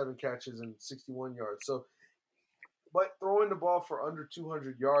 6, 7 catches and 61 yards. So, but throwing the ball for under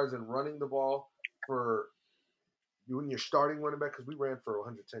 200 yards and running the ball for when you're starting running back, because we ran for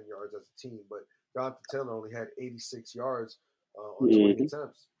 110 yards as a team, but Jonathan Taylor only had 86 yards on 20 Mm-hmm.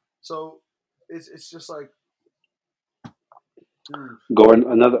 attempts. So it's just like, dude, Going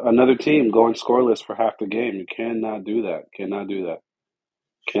another team going scoreless for half the game. You cannot do that. Cannot do that.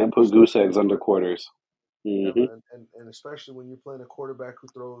 Can't put goose respectfully eggs under put. quarters. Yeah, Mm-hmm. man, and especially when you're playing a quarterback who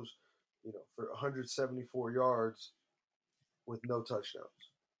throws, for 174 yards with no touchdowns.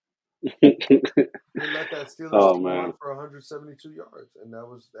 We let that Steelers Oh team run man. for 172 yards, and that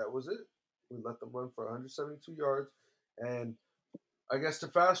was it. We let them run for 172 yards, and I guess to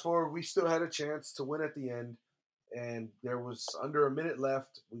fast forward, we still had a chance to win at the end, and there was under a minute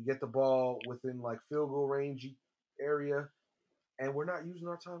left. We get the ball within like field goal range area, and we're not using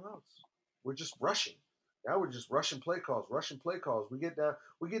our timeouts. We're just rushing. Now we're just rushing play calls, rushing play calls. We get down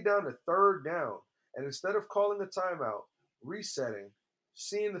to third down, and instead of calling a timeout, resetting,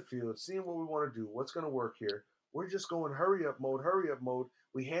 seeing the field, seeing what we want to do, what's going to work here, we're just going hurry up mode, hurry up mode.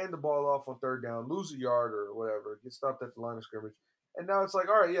 We hand the ball off on third down, lose a yard or whatever, get stopped at the line of scrimmage, and now it's like,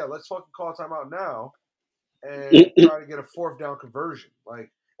 all right, yeah, let's fucking call a timeout now and try to get a fourth down conversion.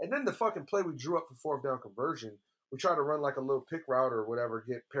 And then the fucking play we drew up for fourth down conversion, we tried to run like a little pick route or whatever,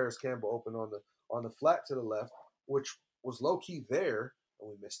 get Paris Campbell open on the flat to the left, which was low key there, and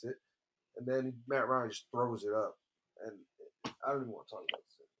we missed it. And then Matt Ryan just throws it up, and I don't even want to talk about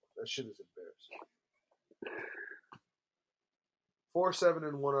this. That shit is embarrassing.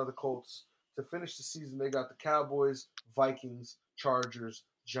 4-7-1 are the Colts. To finish the season, they got the Cowboys, Vikings, Chargers,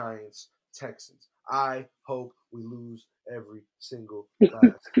 Giants, Texans. I hope we lose every single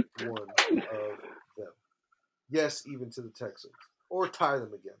last one of them. Yes, even to the Texans. Or tie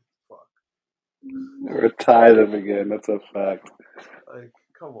them again. Fuck. Or tie them again. That's a fact. Like,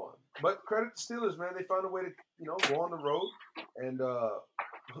 come on. But credit to Steelers, man. They found a way to, go on the road and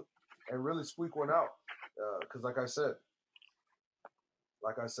and really squeak one out. Because like I said,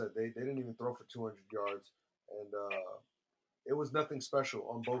 they didn't even throw for 200 yards, and it was nothing special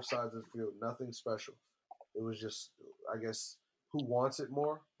on both sides of the field. Nothing special. It was just, I guess, who wants it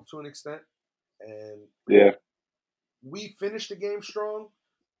more to an extent. And Yeah. we finished the game strong,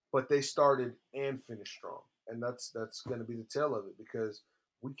 but they started and finished strong, and that's going to be the tail of it because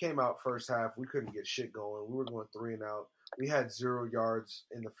we came out first half, we couldn't get shit going. We were going 3-and-out. We had 0 yards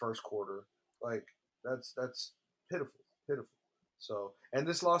in the first quarter. Like that's pitiful, pitiful. So, and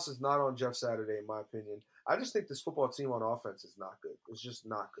this loss is not on Jeff Saturday, in my opinion. I just think this football team on offense is not good. It's just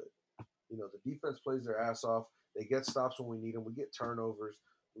not good. The defense plays their ass off. They get stops when we need them. We get turnovers.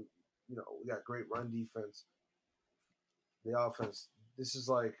 We got great run defense. The offense. This is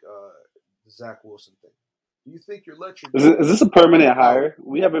like the Zach Wilson thing. Do you think you're let your Is this a permanent no, hire?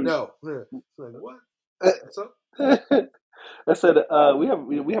 We haven't. no. Like what? What's up? I said we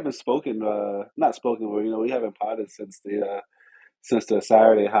haven't spoken not spoken, but we haven't potted since the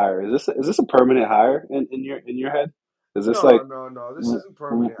Saturday hire. Is this a permanent hire in your head? Is this No, like no, no. This isn't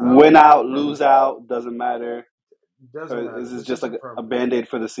permanent. I don't win think it's out, lose permanent. out, doesn't matter? Or Doesn't is matter. this This just like isn't a permanent. band-aid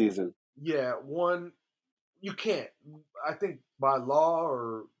for the season? Yeah, you can't. I think by law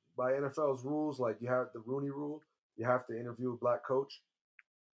or by NFL's rules, like you have the Rooney Rule, you have to interview a black coach.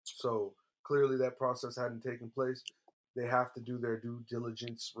 So clearly that process hadn't taken place. They have to do their due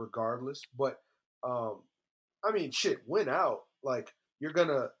diligence regardless. But um, I mean, shit, win out. Like you're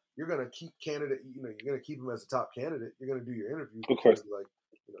gonna keep candidate. You're gonna keep him as a top candidate. You're gonna do your interviews Of because, course. like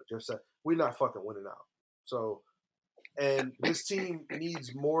Jeff said, we're not fucking winning out. So and this team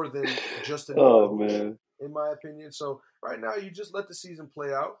needs more than just a new Oh coach, man. in my opinion. So right now, you just let the season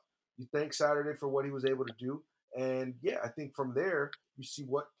play out. You thank Saturday for what he was able to do, and yeah, I think from there you see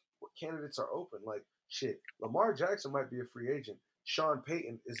what candidates are open. Like shit, Lamar Jackson might be a free agent. Sean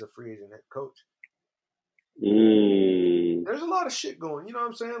Payton is a free agent head coach. Mm. There's a lot of shit going. You know what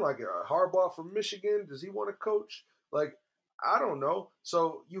I'm saying? Like Harbaugh from Michigan, does he want to coach? Like I don't know.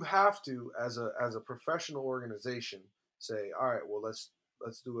 So you have to, as a professional organization, say, all right, well let's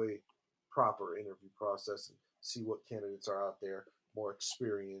do a proper interview process and see what candidates are out there more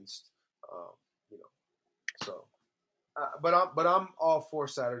experienced. Um, you know, so but I'm all for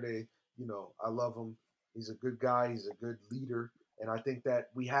Saturday. I love him. He's a good guy. He's a good leader, and I think that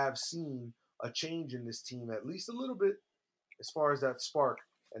we have seen a change in this team at least a little bit as far as that spark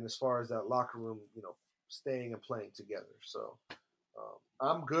and as far as that locker room, staying and playing together. So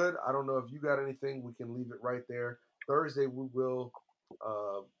I'm good. I don't know if you got anything. We can leave it right there. Thursday we will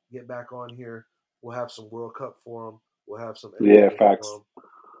uh, get back on here. We'll have some World Cup for them. We'll have some Yeah, NBA for facts. them.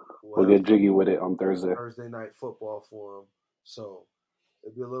 We'll We'll have get some jiggy with it on Thursday. Thursday night football for them. So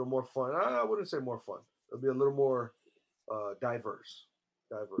it'll be a little more fun. I wouldn't say more fun. It'll be a little more diverse.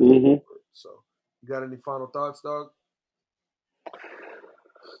 Diverse. Hmm. So you got any final thoughts, dog?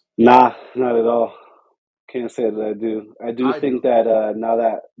 Nah, not at all. Can't say that I do. I do I think do. that now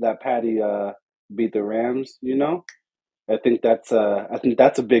that Patty beat the Rams, I think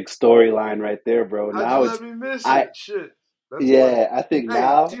that's a big storyline right there, bro. How'd you Now let it's me miss I it? Shit, that's funny. yeah, I think Hey,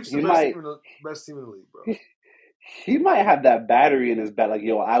 now Chiefs the best team in the league, bro. he might have that battery in his back, like,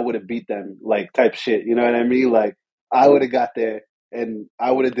 yo, I would have beat them, like type shit. You know what I mean? Like I would have got there and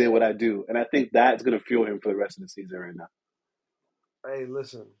I would have did what I do. And I think that's gonna fuel him for the rest of the season right Hey,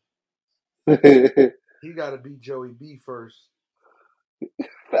 listen, now. he got to beat Joey B first.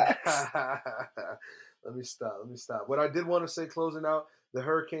 Facts. Let me stop. Let me stop. What I did want to say, closing out, the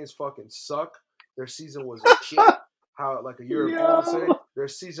Hurricanes fucking suck. Their season was a shit. How like a European would say, Yo, their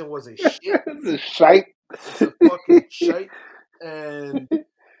season was a shit. this is shite. It's a fucking shite. And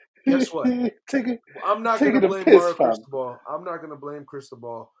guess what? taking I'm not gonna taking a blame piss, Mario fam. Cristobal. I'm not gonna blame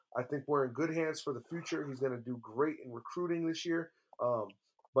Cristobal. I think we're in good hands for the future. He's gonna do great in recruiting this year.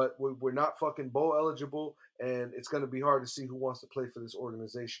 But we're not fucking bowl eligible, and it's gonna be hard to see who wants to play for this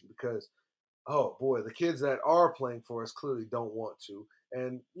organization because, oh boy, the kids that are playing for us clearly don't want to.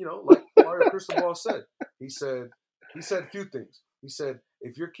 And like Mario Cristobal said, he said he said a few things. He said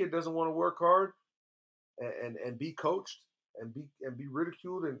if your kid doesn't want to work hard and be coached and be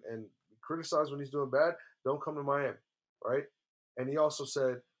ridiculed and criticized when he's doing bad, don't come to Miami, right? And he also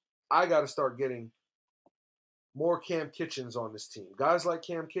said, I got to start getting more Cam Kitchens on this team. Guys like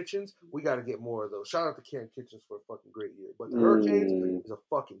Cam Kitchens, we got to get more of those. Shout out to Cam Kitchens for a fucking great year. But the Hurricanes Mm, is a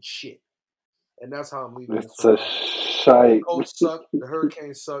fucking shit, and that's how I'm leaving this it's a around. The shite. Colts suck. The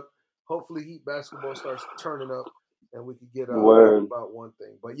Hurricanes suck. Hopefully, Heat basketball starts turning up, and we could get hype Word. about one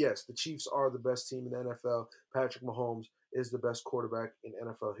thing. But yes, the Chiefs are the best team in the NFL. Patrick Mahomes is the best quarterback in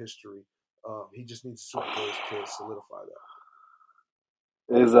NFL history. He just needs a Super Bowl to solidify that.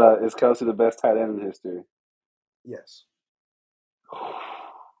 Is Kelsey the best tight end in history? Yes.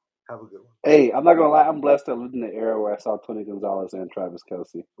 Have a good one. Hey, I'm not gonna lie. I'm blessed to live in the era where I saw Tony Gonzalez and Travis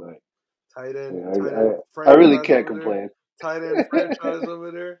Kelsey. Like, Tight end, yeah, tight end I really franchise can't over there. complain. Tight end franchise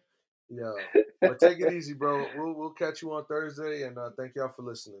over there. Yo, but take it easy, bro. We'll catch you on Thursday, and thank y'all for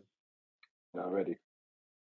listening. Already.